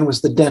in the band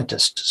was the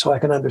Dentist, so I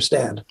can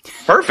understand.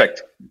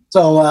 Perfect.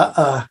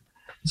 So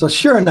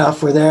sure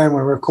enough, we're there and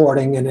we're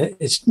recording, and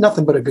it's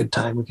nothing but a good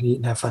time. We can eat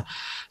and have fun.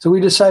 So we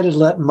decided to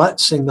let Mutt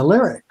sing the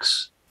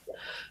lyrics,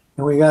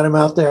 and we got him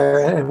out there,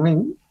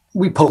 and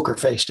we poker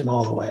faced him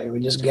all the way. We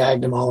just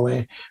gagged him all the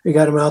way. We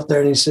got him out there,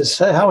 and he says,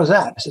 "Hey, how was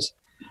that?" I says,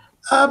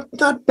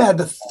 "Not bad.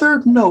 The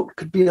third note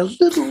could be a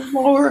little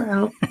lower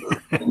and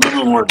a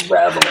little more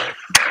gravelly."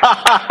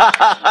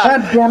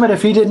 God damn it,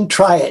 if he didn't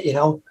try it,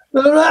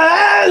 then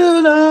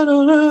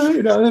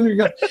you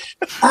go,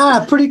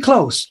 pretty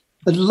close.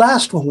 The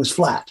last one was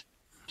flat.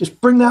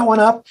 Just bring that one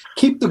up,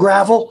 keep the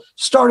gravel,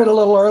 start it a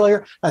little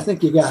earlier. I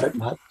think you got it,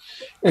 Mutt.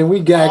 And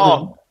we gagged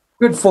him.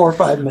 Good 4 or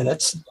 5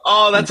 minutes.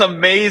 Oh, that's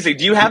amazing.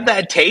 Do you have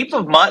that tape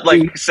of Mutt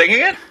singing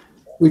it?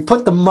 We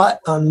put the Mutt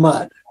on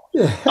Mutt.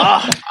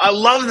 I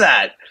love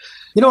that.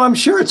 I'm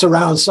sure it's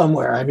around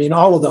somewhere. I mean,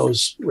 all of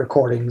those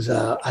recordings,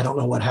 I don't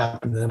know what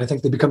happened to them. I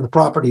think they become the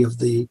property of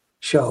the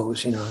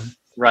shows,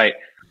 Right.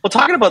 Well,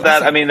 talking about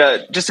that, I mean,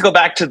 just to go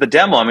back to the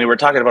demo, I mean, we're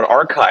talking about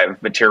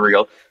archive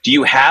material. Do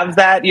you have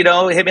that,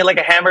 Hit Me Like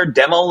a Hammer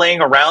demo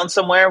laying around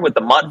somewhere with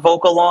the Mutt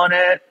vocal on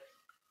it?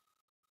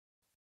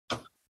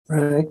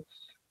 Right.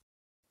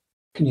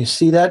 Can you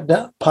see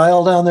that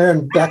pile down there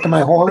in back of my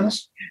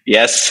horns?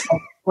 Yes.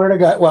 Where to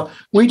go? Well,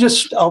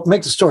 I'll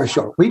make the story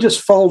short. We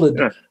just folded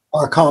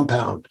our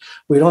compound.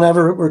 We don't have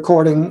a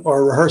recording or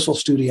a rehearsal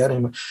studio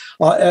anymore.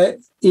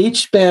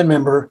 Each band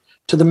member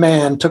to the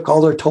man took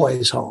all their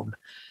toys home.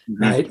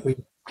 Mm-hmm. Right. We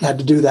had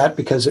to do that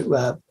because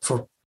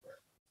for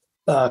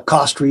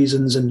cost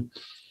reasons and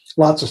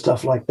lots of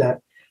stuff like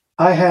that.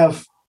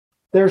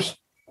 There's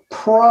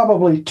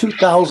probably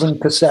 2,000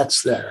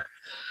 cassettes there.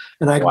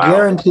 And I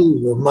guarantee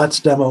you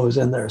Mutt's demo is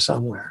in there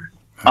somewhere.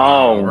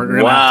 Oh, we're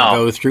gonna have to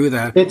go through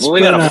that.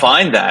 We got to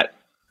find that.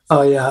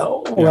 Oh yeah.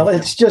 Well,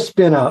 it's just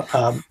been a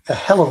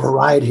hell of a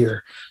ride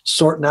here,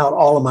 sorting out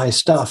all of my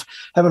stuff,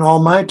 having all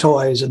my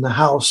toys in the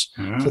house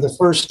for the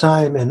first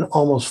time in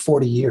almost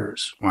 40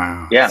 years.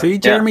 Wow. Yeah. See,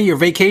 Jeremy, your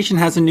vacation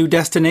has a new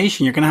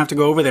destination. You're going to have to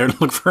go over there and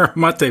look for a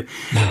month.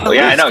 Oh,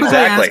 yeah, I know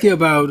exactly. Ask you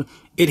about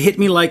It Hit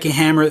Me Like a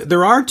Hammer.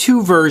 There are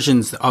two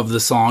versions of the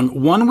song.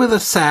 One with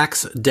a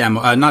sax demo,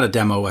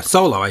 a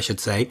solo, I should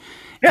say,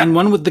 and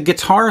one with the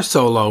guitar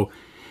solo.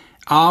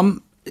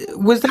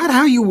 Was that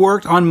how you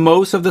worked on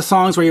most of the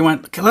songs, where you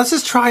went, okay, let's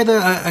just try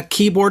a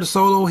keyboard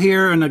solo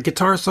here and a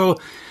guitar solo?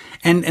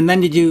 And then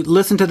did you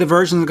listen to the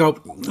versions and go,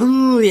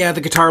 ooh, yeah, the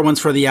guitar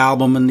one's for the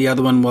album and the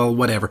other one, well,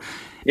 whatever.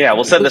 Yeah,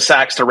 we'll send the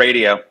sax to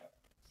radio.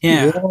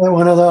 Yeah.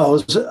 One of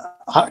those.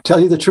 I'll tell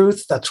you the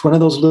truth, that's one of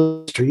those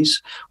little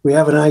mysteries. We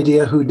have an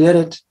idea who did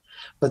it,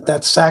 but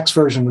that sax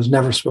version was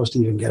never supposed to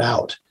even get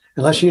out,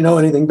 unless you know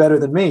anything better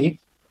than me.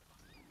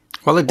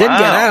 Well, it did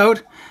get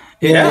out.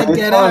 It did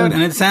get out,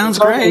 and it sounds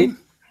great.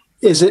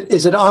 Is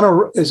it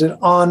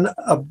on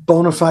a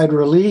bona fide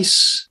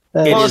release?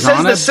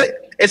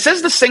 It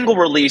says the single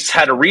release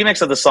had a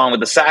remix of the song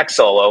with the sax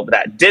solo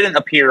that didn't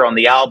appear on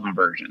the album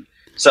version.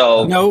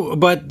 So no,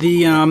 but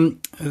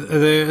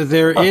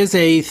there is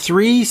a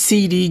 3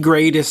 CD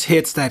greatest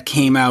hits that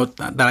came out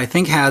that I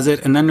think has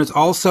it, and then there's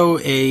also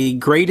a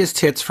greatest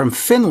hits from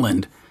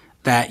Finland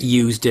that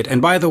used it. And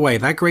by the way,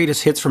 that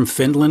greatest hits from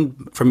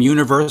Finland, from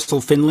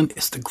Universal Finland,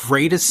 is the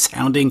greatest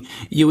sounding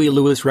Huey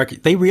Lewis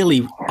record. They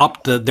really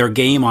upped their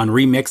game on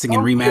remixing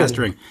and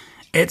remastering.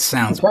 It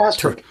sounds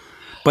fantastic.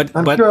 But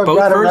sure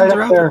both versions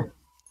are out there.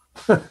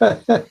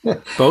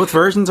 Both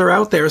versions are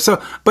out there. So,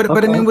 but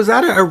I mean, was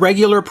that a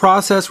regular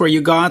process where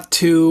you got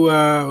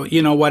to,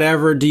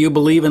 whatever, do you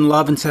believe in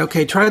love, and say,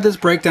 okay, try this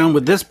breakdown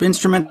with this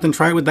instrument, then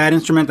try it with that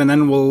instrument, and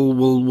then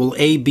we'll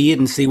A/B it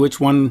and see which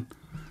one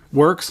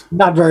works?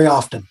 Not very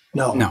often.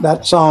 No.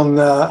 That song,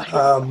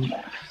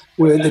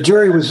 where the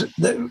jury was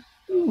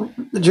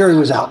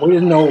out. We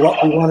didn't know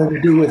what we wanted to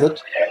do with it,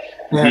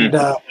 and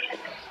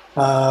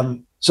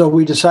so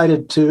we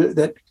decided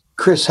that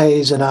Chris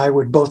Hayes and I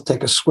would both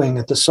take a swing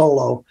at the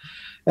solo,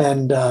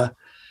 and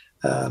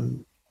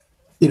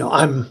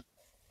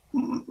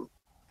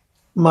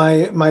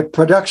my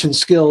production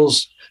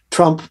skills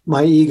trump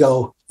my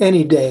ego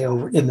any day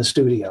over in the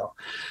studio.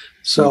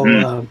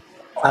 So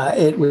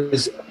it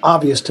was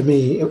obvious to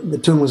me the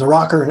tune was a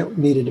rocker and it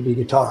needed to be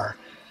guitar.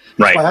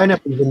 Right. I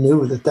never even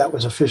knew that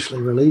was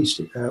officially released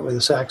with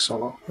a sax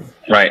solo.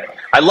 Right.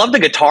 I love the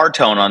guitar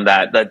tone on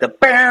that. The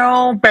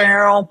barrel,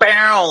 barrel,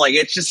 barrel. Like,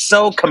 it's just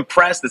so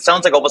compressed. It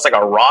sounds like almost like a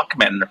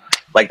Rockman.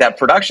 Like, that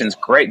production's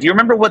great. Do you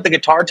remember what the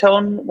guitar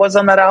tone was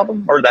on that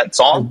album or that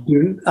song?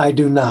 I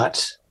do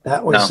not.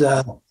 That was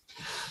there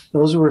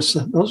were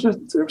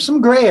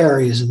some gray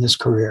areas in this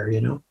career,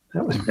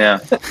 That was,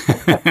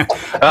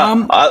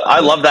 I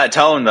love that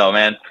tone though,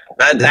 man.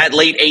 That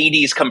late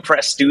 80s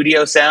compressed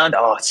studio sound.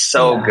 Oh, it's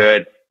so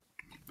good.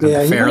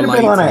 Yeah, he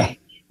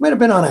might have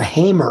been on a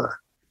Hamer,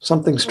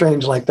 something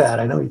strange like that.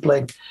 I know he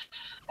played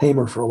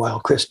Hamer for a while.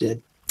 Chris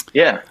did.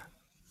 Yeah.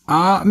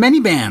 Many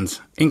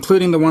bands,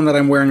 including the one that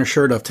I'm wearing a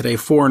shirt of today,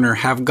 Foreigner,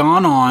 have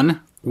gone on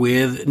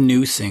with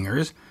new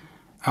singers.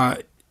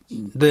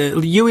 The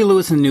Huey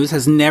Lewis and the News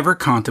has never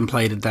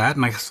contemplated that,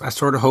 and I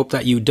sort of hope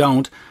that you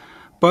don't.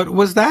 But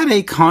was that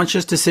a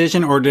conscious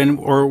decision,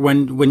 or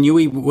when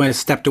Huey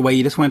stepped away,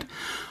 you just went,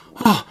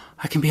 oh,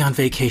 I can be on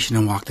vacation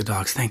and walk the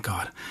dogs, thank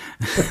God.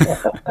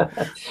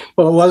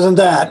 Well, it wasn't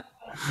that.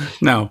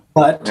 No.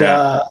 But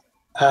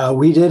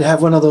we did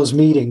have one of those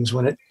meetings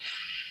when it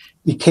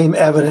became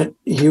evident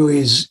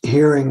Huey's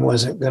hearing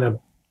wasn't going to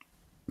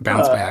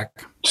bounce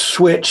back,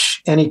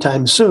 switch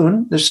anytime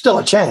soon. There's still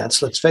a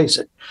chance, let's face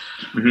it.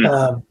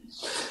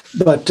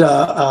 But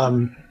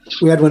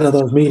we had one of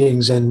those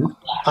meetings, and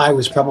I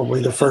was probably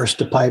the first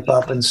to pipe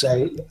up and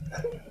say,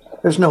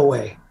 "There's no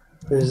way.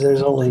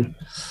 There's only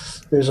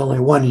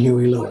one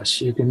Huey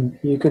Lewis. You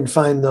can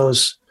find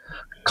those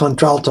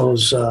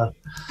contraltos.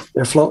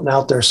 They're floating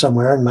out there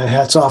somewhere." And my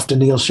hat's off to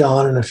Neil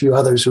Sean and a few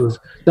others who have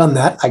done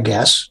that, I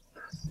guess.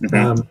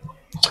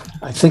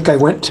 I think I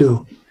went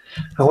to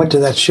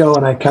that show,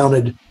 and I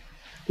counted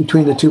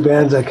between the two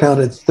bands. I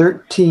counted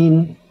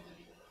 13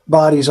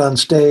 bodies on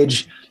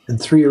stage and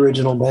 3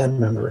 original band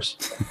members.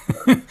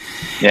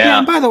 Yeah.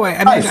 And by the way,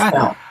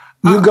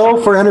 you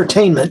go for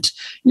entertainment.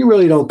 You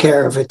really don't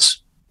care if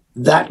it's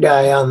that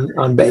guy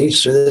on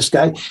bass or this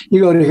guy.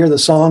 You go to hear the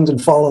songs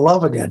and fall in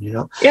love again.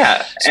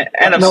 Yeah,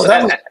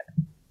 that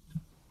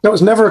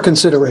was never a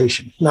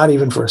consideration, not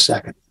even for a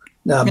second.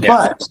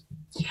 But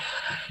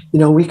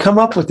we come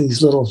up with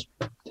these little,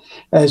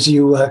 as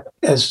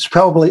is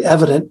probably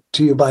evident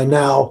to you by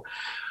now,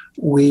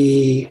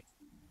 we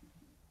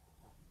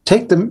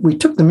took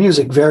the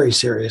music very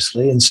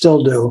seriously and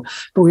still do,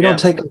 but we don't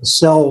take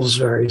ourselves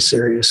very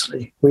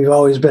seriously. We've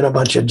always been a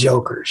bunch of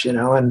jokers, and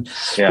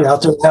we're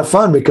out there to have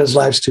fun because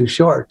life's too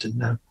short.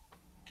 And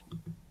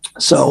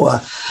so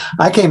I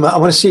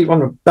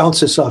want to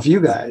bounce this off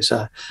you guys.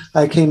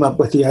 I came up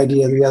with the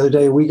idea the other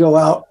day. We go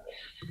out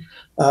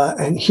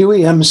and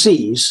Huey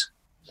MCs,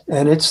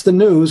 and it's the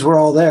news. We're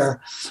all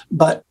there,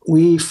 but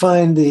we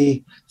find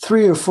the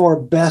 3 or 4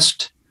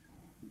 best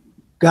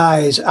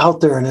guys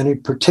out there in any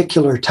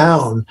particular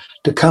town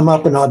to come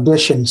up and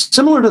audition,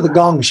 similar to the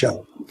Gong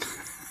Show.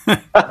 And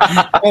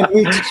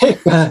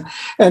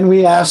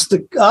we ask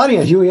the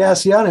audience.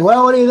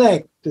 Well, what do you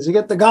think? Does he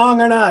get the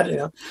gong or not?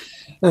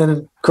 And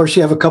of course,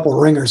 you have a couple of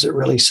ringers that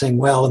really sing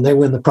well, and they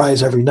win the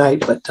prize every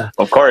night. But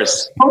of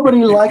course,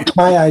 nobody liked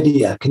my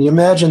idea. Can you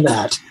imagine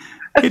that?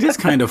 It is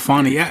kind of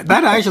funny. Yeah,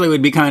 that actually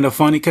would be kind of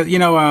funny because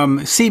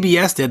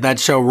CBS did that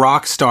show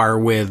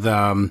Rockstar with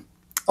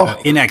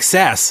In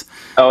Excess.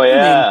 Oh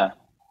yeah,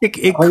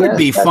 it could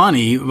be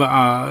funny.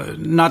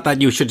 Not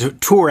that you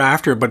should tour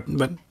after, but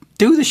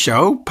do the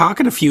show,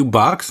 pocket a few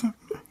bucks,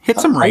 hit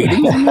some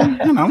ratings.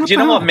 Do you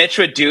know what Mitch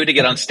would do to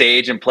get on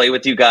stage and play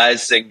with you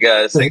guys? Sing.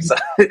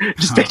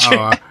 Just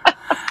picture.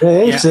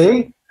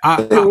 See.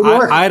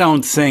 I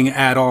don't sing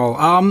at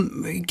all.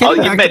 Mitch,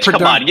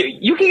 come on.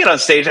 You can get on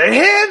stage.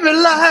 Hit me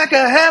like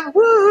a hammer.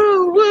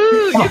 Woo,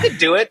 woo. You can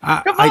do it.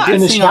 Come on. I did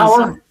in the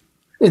shower.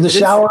 In the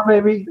shower,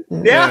 maybe?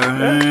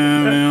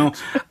 Yeah.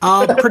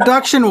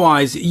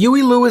 Production-wise,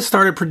 Huey Lewis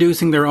started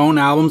producing their own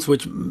albums,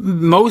 which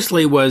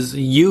mostly was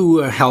you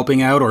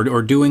helping out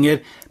or doing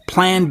it.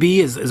 Plan B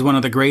is one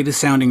of the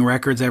greatest sounding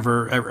records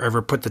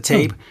ever put to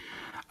tape.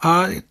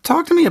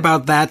 Talk to me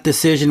about that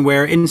decision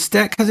where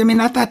instead, because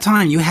at that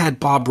time you had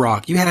Bob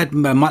Rock, you had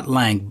Mutt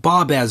Lange,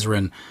 Bob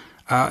Ezrin,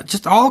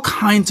 just all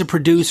kinds of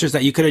producers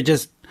that you could have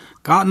just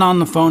gotten on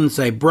the phone and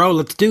say, bro,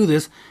 let's do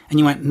this. And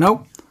you went,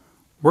 nope.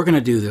 We're going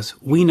to do this.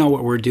 We know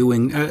what we're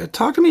doing.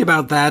 Talk to me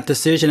about that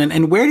decision,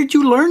 and where did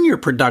you learn your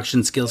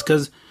production skills?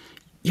 Because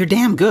you're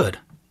damn good.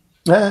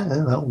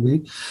 Well,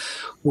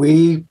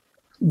 we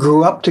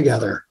grew up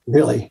together.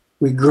 Really,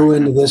 we grew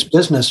into this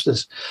business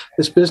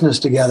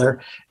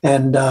together.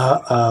 And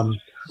I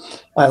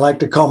like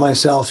to call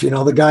myself,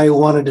 the guy who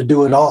wanted to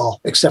do it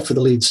all, except for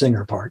the lead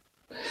singer part.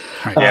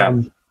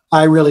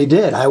 I really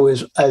did. I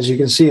was, as you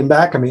can see in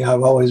back of me,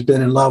 I've always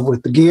been in love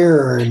with the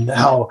gear and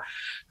how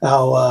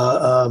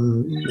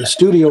the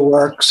studio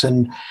works.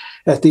 And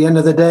at the end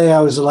of the day,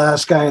 I was the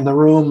last guy in the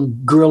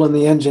room grilling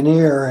the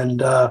engineer.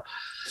 And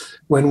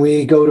when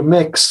we go to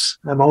mix,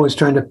 I'm always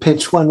trying to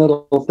pinch one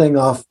little thing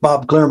off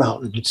Bob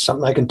Clearmountain. It's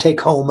something I can take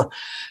home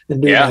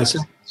and do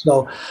myself.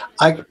 So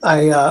I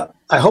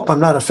hope I'm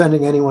not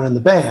offending anyone in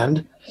the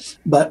band,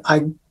 but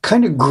I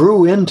kind of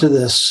grew into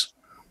this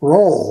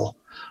role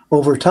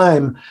over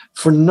time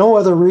for no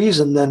other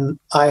reason than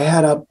I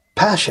had a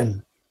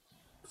passion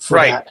for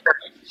that.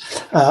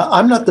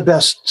 I'm not the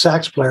best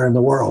sax player in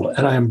the world,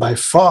 and I am by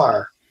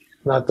far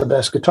not the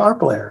best guitar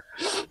player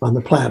on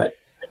the planet.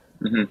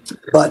 Mm-hmm.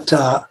 But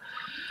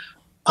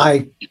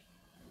I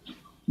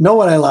know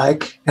what I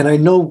like, and I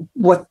know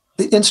what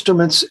the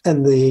instruments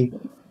and the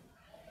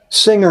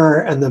singer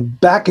and the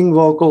backing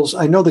vocals,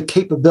 I know the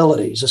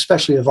capabilities,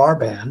 especially of our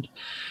band.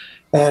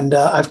 And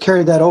I've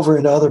carried that over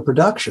into other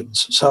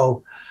productions.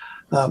 So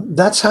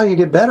that's how you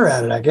get better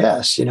at it, I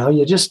guess. You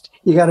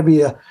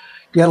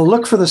got to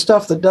look for the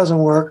stuff that doesn't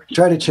work,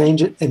 try to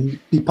change it, and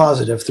be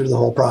positive through the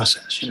whole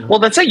process. Well,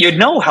 that's it. You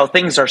know how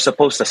things are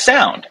supposed to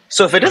sound.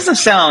 So if it doesn't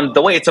sound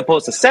the way it's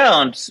supposed to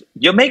sound,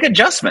 you'll make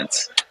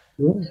adjustments.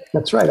 Yeah,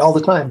 that's right. All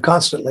the time,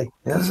 constantly.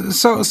 Yeah.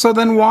 So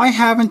then why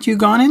haven't you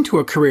gone into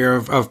a career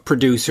of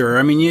producer?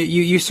 I mean,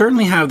 you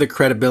certainly have the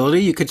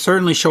credibility. You could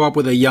certainly show up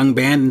with a young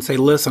band and say,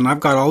 listen,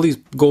 I've got all these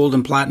gold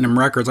and platinum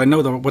records. I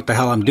know what the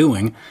hell I'm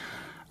doing.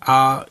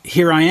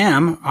 Here I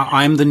am.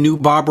 I'm the new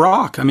Bob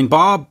Rock. I mean,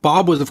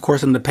 Bob was, of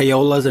course, in the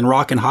Payolas and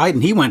Rock and Hyde,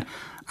 and he went,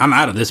 I'm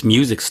out of this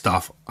music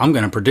stuff. I'm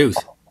going to produce.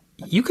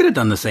 You could have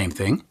done the same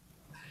thing.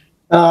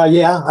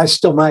 Yeah, I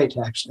still might,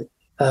 actually.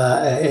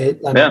 I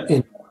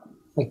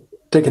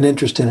take an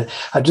interest in it.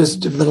 I've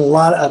just been a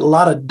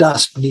lot of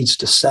dust needs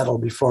to settle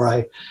before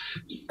I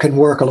can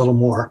work a little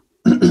more.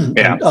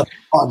 Yeah. Other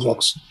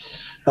projects.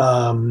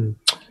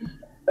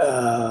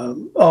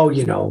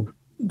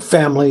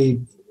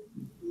 Family,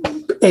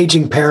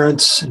 aging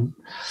parents and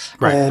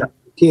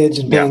kids,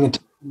 and paying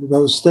attention to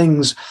those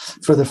things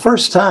for the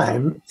first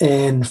time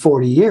in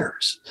 40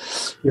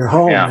 years. You're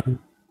home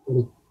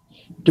and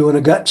doing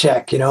a gut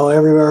check,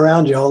 everywhere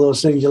around you, all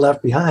those things you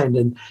left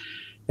behind.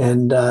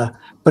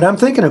 But I'm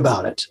thinking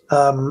about it.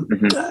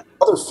 Another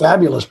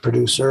fabulous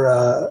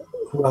producer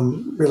who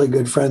I'm really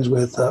good friends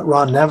with,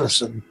 Ron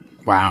Nevison.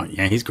 Wow.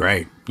 Yeah, he's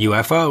great.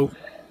 UFO.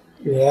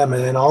 Yeah,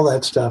 man, all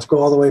that stuff. Go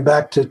all the way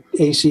back to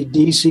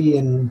AC/DC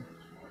and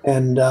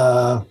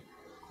oh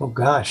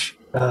gosh.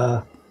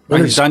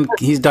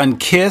 He's done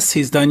Kiss,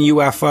 he's done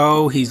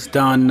UFO, he's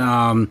done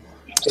all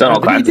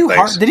kinds of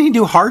things. Didn't he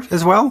do Heart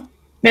as well?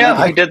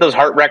 Yeah, he did those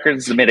Heart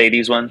records, the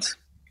mid-'80s ones.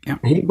 Yeah.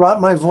 He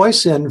brought my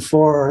voice in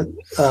for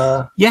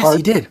yes,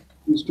 he did.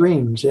 These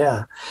Dreams,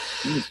 yeah.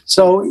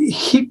 So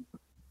he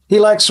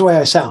likes the way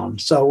I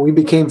sound. So we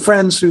became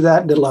friends through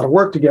that and did a lot of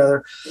work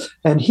together.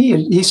 And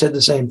he said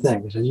the same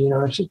thing. He said,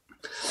 I should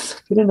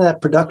get into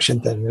that production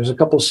thing. There's a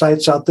couple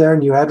sites out there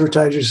and you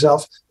advertise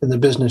yourself and the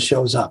business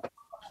shows up.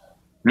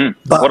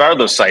 But What are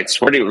those sites?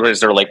 Is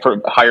there like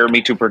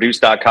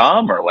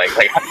hireme2produce.com or like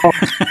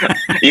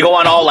you go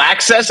on All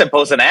Access and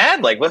post an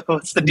ad? Like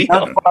what's the deal?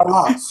 not far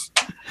off.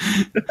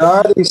 There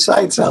are these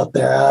sites out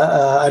there.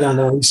 I don't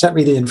know. He sent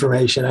me the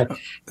information,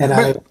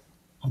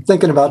 I'm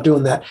thinking about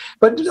doing that.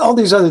 But all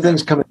these other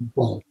things come into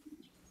play.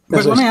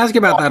 But let me ask you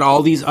about that.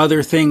 All these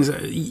other things.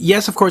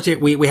 Yes, of course,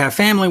 we have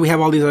family, we have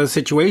all these other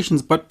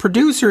situations, but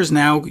producers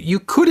now, you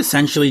could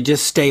essentially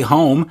just stay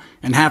home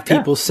and have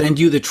people send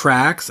you the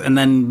tracks and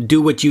then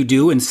do what you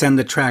do and send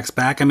the tracks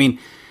back. I mean,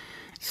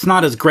 it's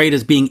not as great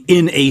as being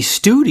in a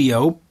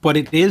studio, but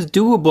it is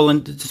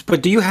doable.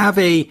 But do you have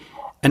an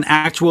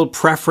actual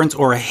preference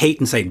or a hate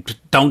and say,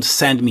 don't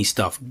send me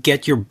stuff,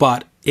 get your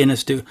butt in a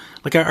studio?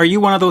 Like, are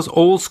you one of those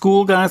old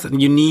school guys that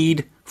you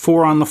need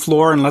 4 on the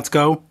floor and let's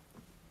go?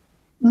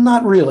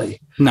 Not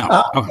really.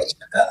 No. Okay.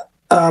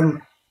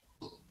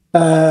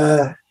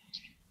 I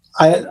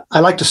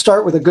like to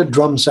start with a good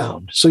drum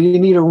sound. So you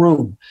need a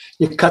room.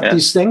 You cut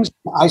these things,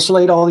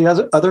 isolate all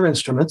the other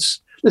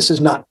instruments. This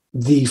is not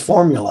the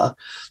formula.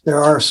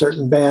 There are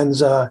certain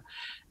bands,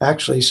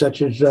 actually,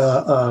 such as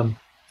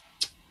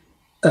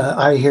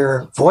I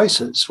Hear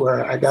Voices,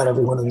 where I got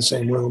everyone in the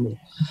same room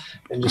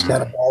and just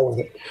had a ball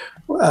with it.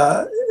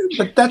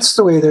 But that's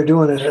the way they're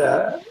doing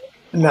it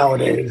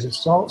nowadays. It's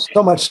so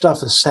much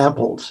stuff is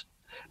sampled,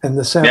 and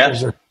the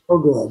samples are so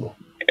good.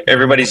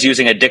 Everybody's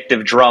using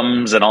addictive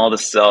drums and all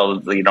this,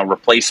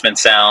 replacement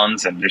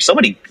sounds, and there's so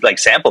many like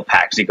sample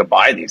packs you could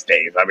buy these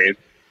days. I mean,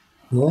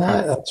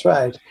 yeah, that's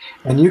right.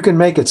 And you can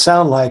make it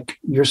sound like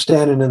you're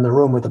standing in the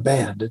room with a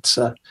band. It's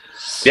Well,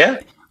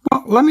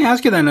 let me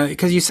ask you then,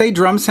 because you say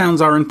drum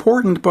sounds are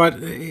important, but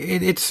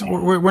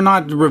we're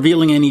not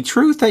revealing any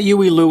truth that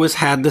Huey Lewis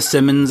had the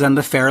Simmons and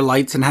the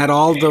Fairlights and had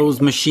all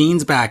those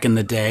machines back in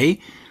the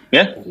day.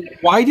 Yeah.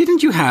 Why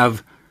didn't you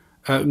have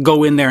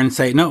go in there and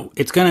say, no,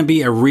 it's going to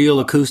be a real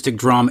acoustic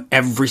drum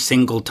every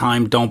single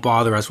time. Don't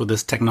bother us with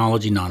this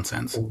technology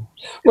nonsense.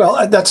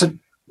 Well, that's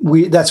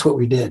what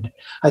we did.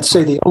 I'd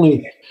say the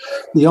only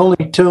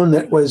tune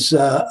that was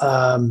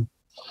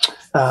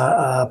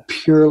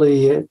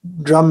purely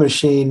drum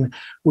machine,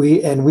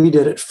 we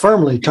did it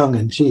firmly tongue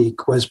in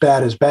cheek, was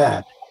Bad Is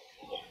Bad.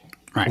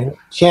 Right. And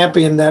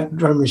championed that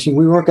drum machine.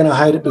 We weren't going to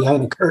hide it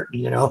behind a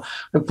curtain,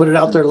 and put it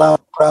out there loud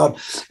and proud.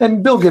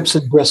 And Bill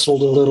Gibson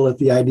bristled a little at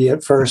the idea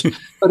at first,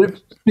 but it's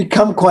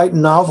become quite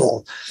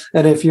novel.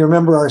 And if you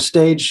remember our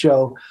stage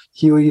show,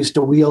 Huey used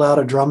to wheel out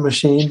a drum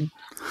machine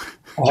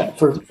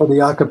for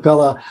the a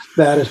cappella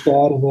Bad Is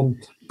Bad, and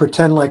then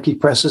pretend like he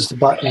presses the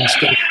button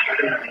instead.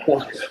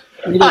 So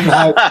he didn't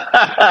hide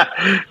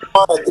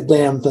the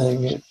damn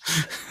thing.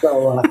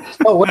 So,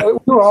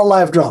 we were all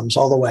live drums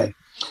all the way.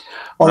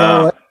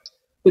 Although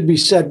it'd be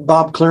said,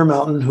 Bob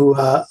Clearmountain, who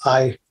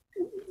I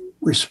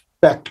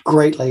respect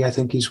greatly, I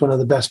think he's one of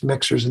the best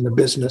mixers in the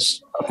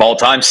business. Of all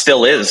time,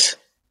 still is.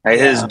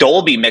 His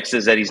Dolby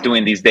mixes that he's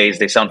doing these days,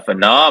 they sound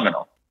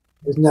phenomenal.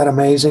 Isn't that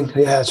amazing?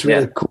 Yeah, it's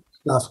really cool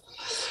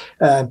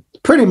stuff.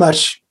 Pretty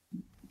much,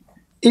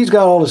 he's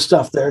got all the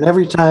stuff there. And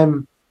every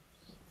time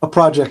a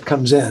project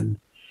comes in,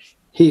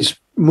 he's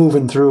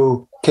moving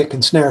through kick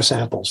and snare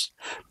samples.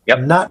 Yep.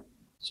 Not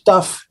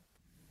stuff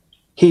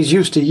he's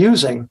used to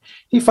using.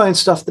 He finds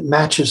stuff that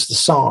matches the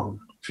song,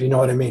 if you know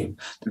what I mean,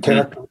 the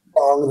character of the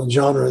song and the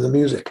genre of the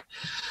music.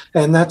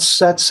 And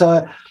that's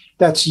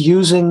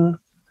using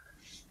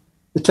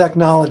the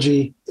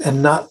technology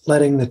and not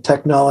letting the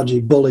technology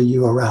bully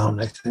you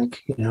around, I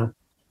think,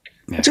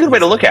 It's a good way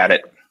to look at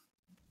it.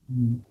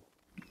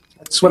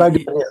 That's what I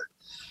do here.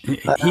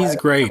 He's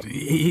great.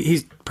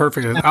 He's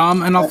perfect. And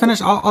I'll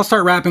finish. I'll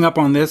start wrapping up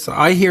on this.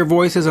 I Hear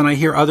Voices and I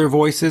Hear Other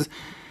Voices.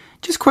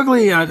 Just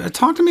quickly,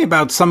 talk to me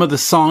about some of the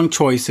song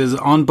choices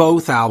on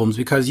both albums,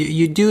 because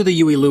you do the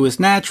Huey Lewis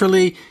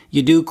Naturally,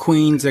 you do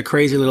Queen's A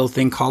Crazy Little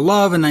Thing Called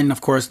Love, and then,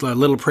 of course, the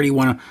Little Pretty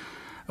One.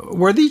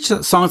 Were these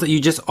songs that you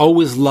just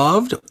always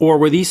loved, or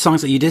were these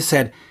songs that you just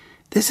said,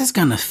 this is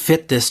going to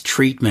fit this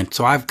treatment,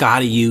 so I've got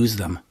to use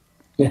them?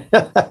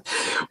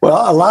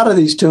 Well, a lot of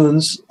these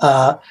tunes,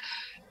 the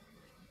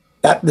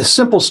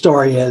simple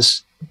story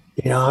is,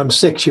 I'm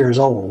 6 years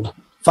old,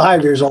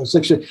 5 years old,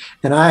 6 years,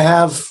 and I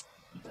have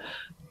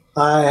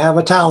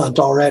a talent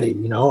already.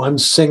 I'm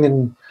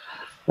singing,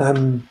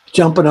 I'm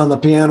jumping on the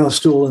piano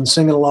stool and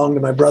singing along to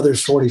my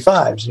brother's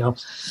 45s,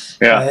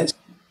 Yeah.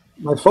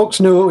 My folks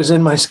knew it was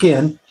in my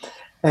skin,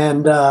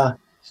 and I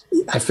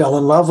fell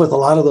in love with a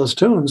lot of those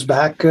tunes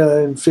back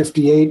in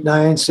 58,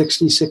 9,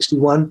 60,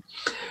 61.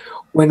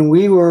 When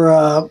we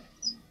were,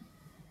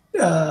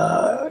 we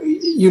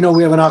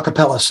have an a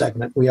cappella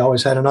segment. We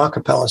always had an a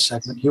cappella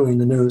segment, Huey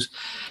and the News.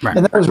 Right.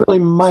 And that was really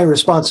my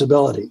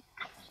responsibility.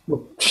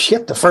 Well,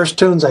 the first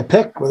tunes I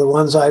picked were the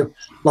ones I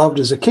loved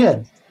as a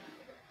kid.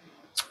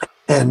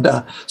 And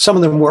some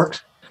of them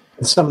worked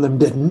and some of them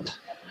didn't.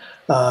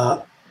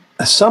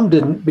 Some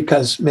didn't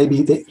because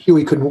maybe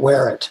Huey couldn't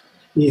wear it,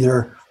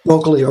 either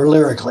vocally or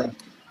lyrically,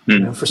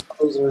 for some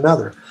reason or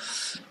another.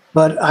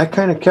 But I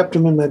kind of kept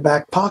them in my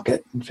back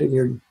pocket and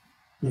figured,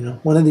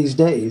 one of these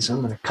days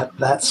I'm going to cut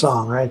that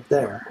song right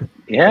there.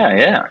 Yeah,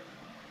 yeah.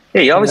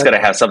 Yeah, you always got to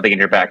have something in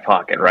your back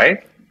pocket,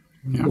 right?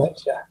 Yeah.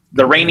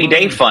 The rainy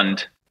day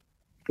fund.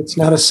 It's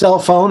not a cell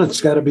phone.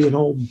 It's got to be an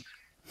old.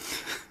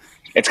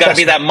 It's got to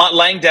be that Mutt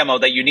Lang demo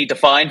that you need to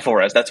find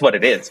for us. That's what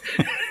it is.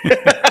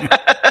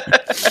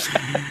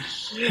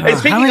 Hey,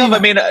 speaking of, I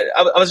mean,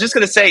 I was just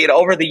going to say,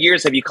 over the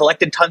years, have you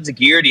collected tons of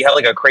gear? Do you have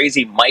like a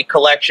crazy mic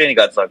collection? You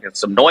got like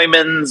some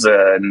Neumanns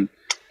and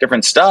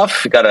different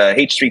stuff. You got a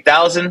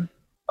H3000.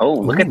 Oh,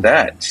 look at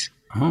that.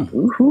 Oh.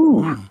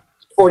 Woohoo.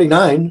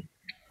 49.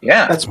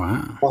 Yeah.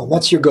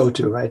 That's your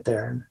go-to right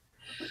there.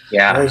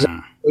 Yeah. There's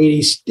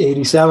 80,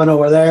 87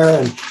 over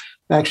there. And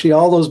actually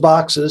all those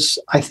boxes,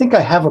 I think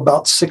I have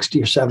about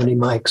 60 or 70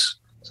 mics,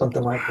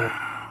 something like that.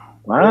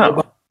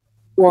 Wow.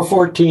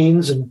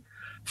 414s and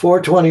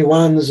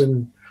 421s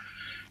and,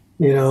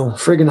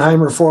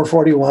 Friggenheimer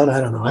 441.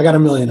 I don't know. I got a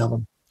million of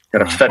them.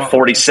 Got a FET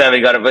 47.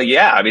 You got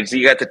I mean, so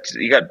you got,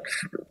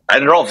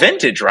 and they're all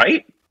vintage,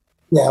 right?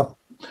 Yeah,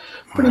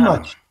 pretty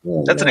much.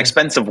 Yeah, That's an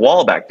expensive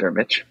wall back there,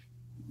 Mitch.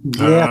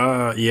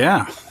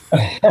 Yeah.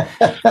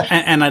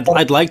 and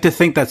I'd like to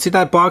think see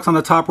that box on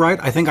the top right?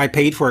 I think I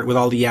paid for it with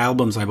all the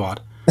albums I bought.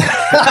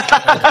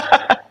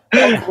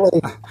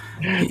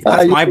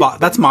 That's my box.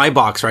 That's my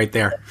box right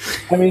there.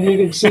 I mean, you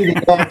can see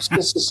the amps.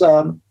 This is,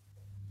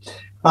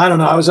 I don't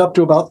know. I was up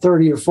to about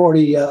 30 or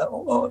 40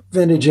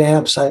 vintage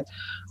amps. I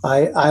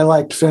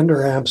liked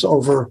Fender amps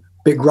over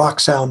big rock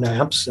sound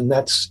amps, and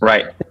that's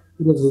right.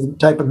 The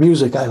type of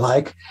music I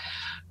like.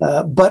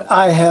 But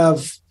I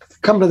have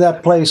come to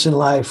that place in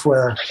life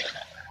where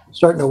I'm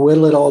starting to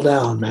whittle it all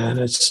down, man.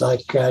 It's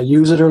like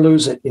use it or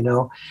lose it,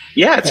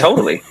 Yeah,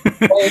 totally.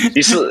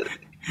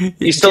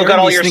 You still got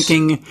all your...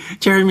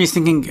 Jeremy's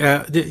thinking,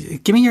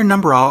 give me your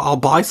number. I'll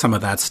buy some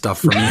of that stuff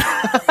from you.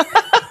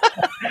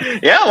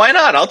 Yeah, why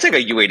not? I'll take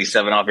a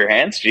U87 off your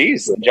hands.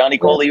 Jeez, Johnny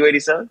Cole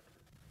U87.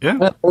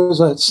 Yeah.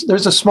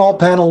 There's a small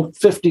panel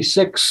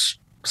 56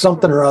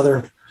 something or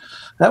other.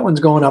 That one's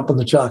going up on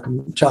the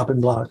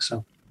chopping block.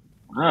 So.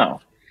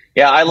 Wow.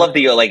 Yeah, I love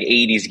the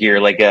 80s gear.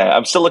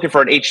 I'm still looking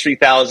for an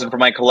H3000 for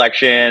my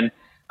collection.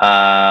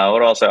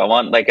 What else? I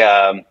want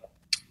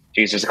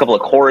there's a couple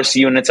of chorus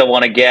units I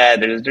want to get.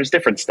 There's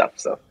different stuff.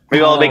 So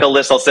maybe I'll make a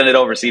list. I'll send it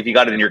over. See if you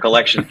got it in your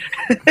collection.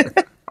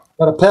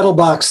 Got a pedal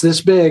box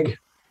this big.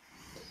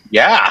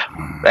 Yeah,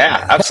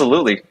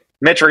 absolutely.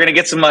 Mitch, we're gonna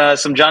get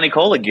some Johnny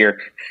Cola gear.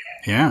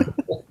 Yeah,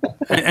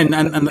 and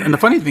the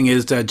funny thing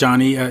is,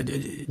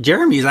 Johnny,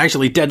 Jeremy is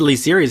actually deadly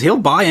serious. He'll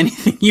buy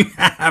anything you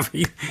have.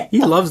 He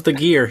loves the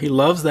gear. He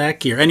loves that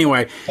gear.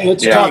 Anyway, there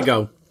you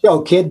go.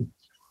 Yo, kid.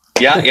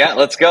 Yeah.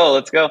 Let's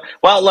go.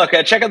 Well, look,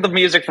 check out the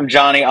music from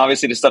Johnny.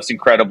 Obviously, the stuff's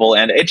incredible,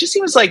 and it just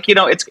seems like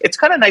it's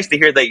kind of nice to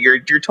hear that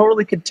you're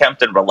totally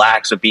content and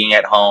relaxed with being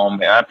at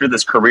home after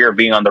this career of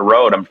being on the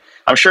road.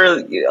 I'm sure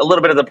a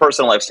little bit of the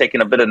personal life's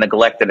taken a bit of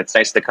neglect, and it's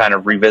nice to kind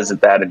of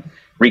revisit that and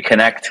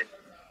reconnect.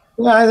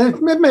 Yeah,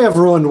 it may have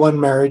ruined one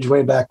marriage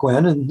way back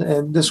when,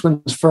 and this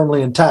one's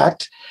firmly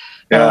intact.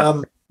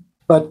 Yeah.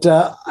 But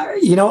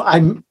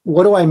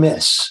what do I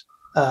miss?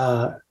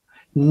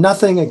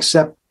 Nothing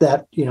except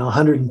that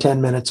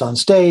 110 minutes on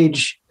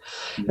stage,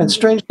 and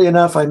strangely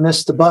enough, I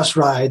missed the bus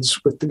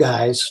rides with the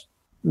guys.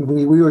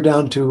 We were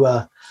down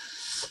to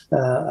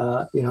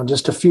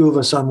just a few of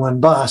us on one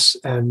bus,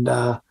 and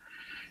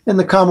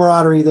the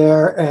camaraderie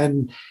there,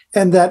 and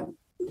that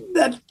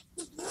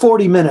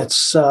 40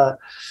 minutes.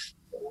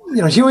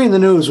 Huey and the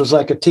News was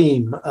like a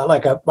team,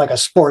 like a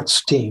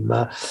sports team.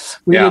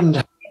 We didn't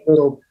have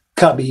little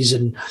cubbies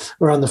and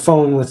we're on the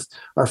phone with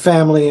our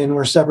family and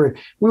we're separate.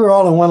 We were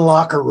all in one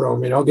locker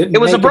room, getting.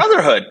 It was a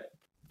brotherhood.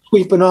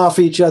 Sweeping off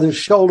each other's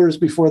shoulders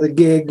before the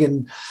gig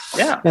and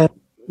getting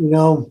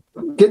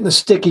the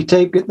sticky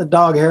tape, getting the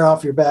dog hair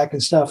off your back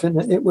and stuff.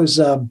 And it was,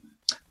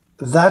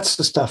 that's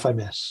the stuff I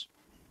miss.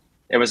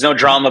 There was no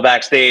drama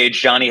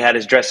backstage. Johnny had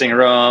his dressing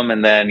room,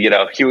 and then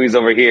Huey's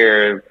over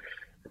here,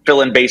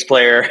 fill-in bass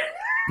player.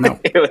 No.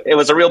 It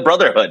was a real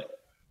brotherhood.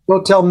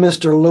 Go tell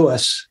Mr.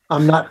 Lewis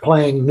I'm not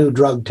playing New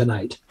Drug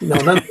tonight. No,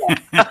 nice.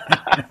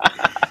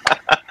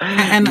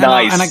 And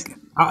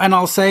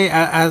I'll say,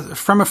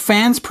 from a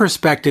fan's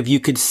perspective, you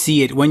could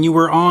see it when you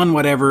were on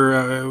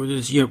whatever,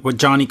 with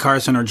Johnny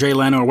Carson or Jay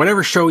Leno or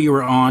whatever show you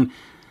were on.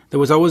 There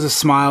was always a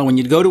smile when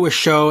you'd go to a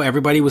show.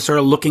 Everybody was sort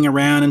of looking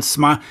around and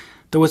smile.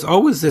 There was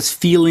always this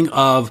feeling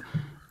of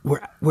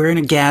we're in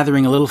a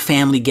gathering, a little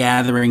family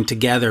gathering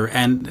together.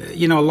 And,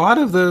 a lot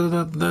of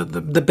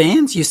the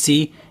bands you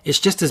see, it's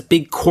just this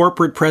big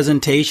corporate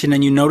presentation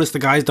and you notice the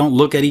guys don't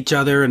look at each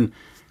other. And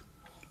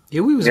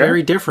it was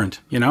very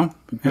different, And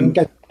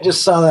I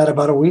just saw that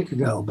about a week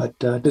ago, but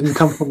it didn't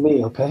come from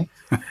me, okay?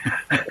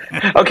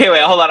 Okay,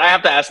 wait, hold on. I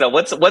have to ask that.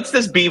 What's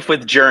this beef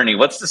with Journey?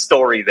 What's the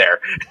story there?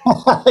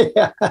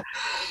 Yeah.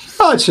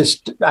 Oh, it's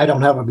just, I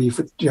don't have a beef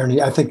with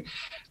Journey. I think,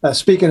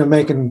 speaking of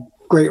making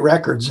great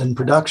records and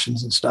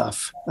productions and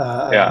stuff, you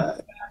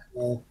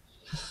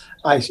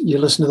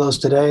listen to those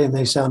today and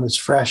they sound as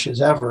fresh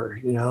as ever.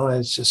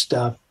 It's just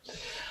no,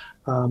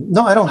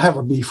 I don't have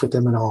a beef with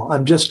them at all.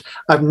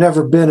 I've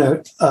never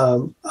been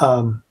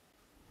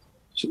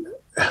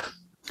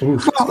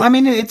Oof. Well, I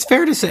mean, it's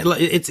fair to say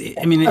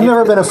I've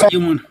never been a fan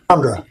of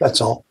Sandra.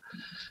 That's all.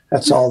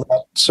 That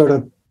sort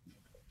of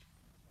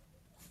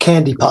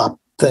candy pop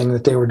thing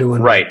that they were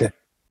doing. Right.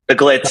 The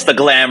glitz, the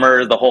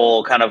glamour, the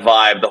whole kind of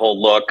vibe, the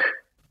whole look.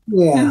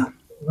 Yeah.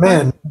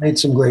 Man, made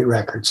some great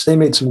records. They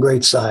made some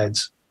great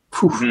sides.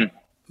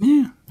 Mm-hmm.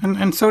 Yeah.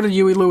 And so did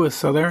Huey Lewis.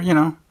 So there,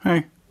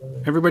 hey,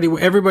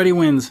 everybody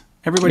wins.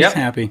 Everybody's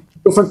happy.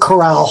 Different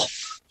corral.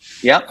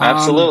 Yeah,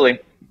 absolutely.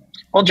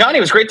 Well, Johnny,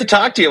 it was great to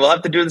talk to you. We'll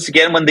have to do this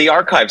again when the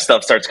archive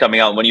stuff starts coming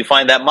out, when you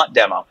find that Mutt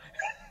demo.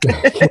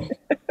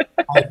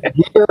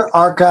 Year,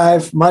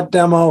 archive, Mutt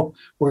demo.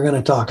 We're going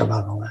to talk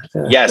about all that.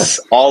 Yes,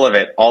 all of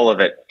it. All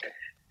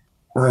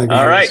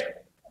right.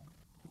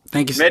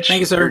 Thank you, Mitch.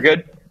 Thank you, sir. You're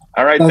good.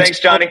 All right. Thanks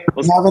Johnny.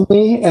 For having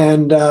me,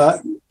 and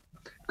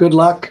good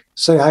luck.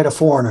 Say hi to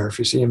Foreigner if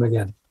you see him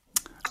again.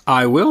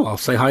 I will. I'll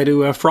say hi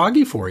to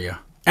Froggy for you.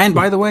 And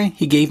by the way,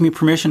 he gave me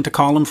permission to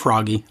call him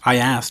Froggy. I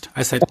asked.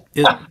 I said,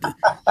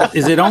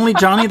 is it only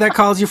Johnny that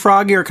calls you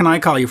Froggy, or can I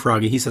call you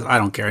Froggy? He says, I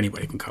don't care.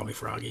 Anybody can call me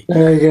Froggy.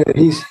 Very good.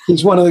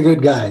 He's one of the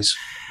good guys.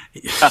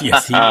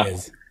 Yes, he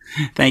is.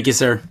 Thank you,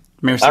 sir.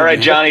 Merci. All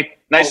right, Johnny.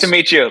 Nice to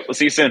meet you. We'll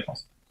see you soon.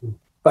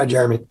 Bye,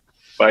 Jeremy.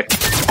 Bye.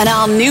 An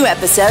all-new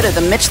episode of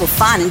The Mitch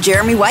LaFon and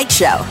Jeremy White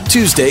Show.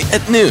 Tuesday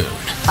at noon.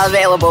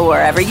 Available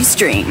wherever you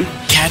stream.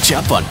 Catch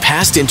up on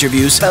past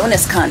interviews,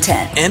 Bonus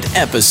content. and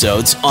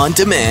episodes on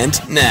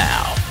demand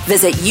now.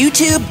 Visit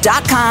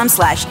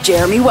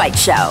youtube.com/Jeremy White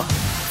Show.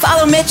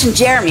 Follow Mitch and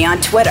Jeremy on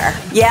Twitter.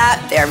 Yeah,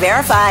 they're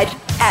verified.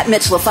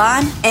 @Mitch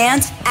LaFon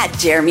and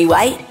 @Jeremy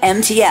White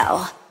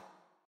MTL.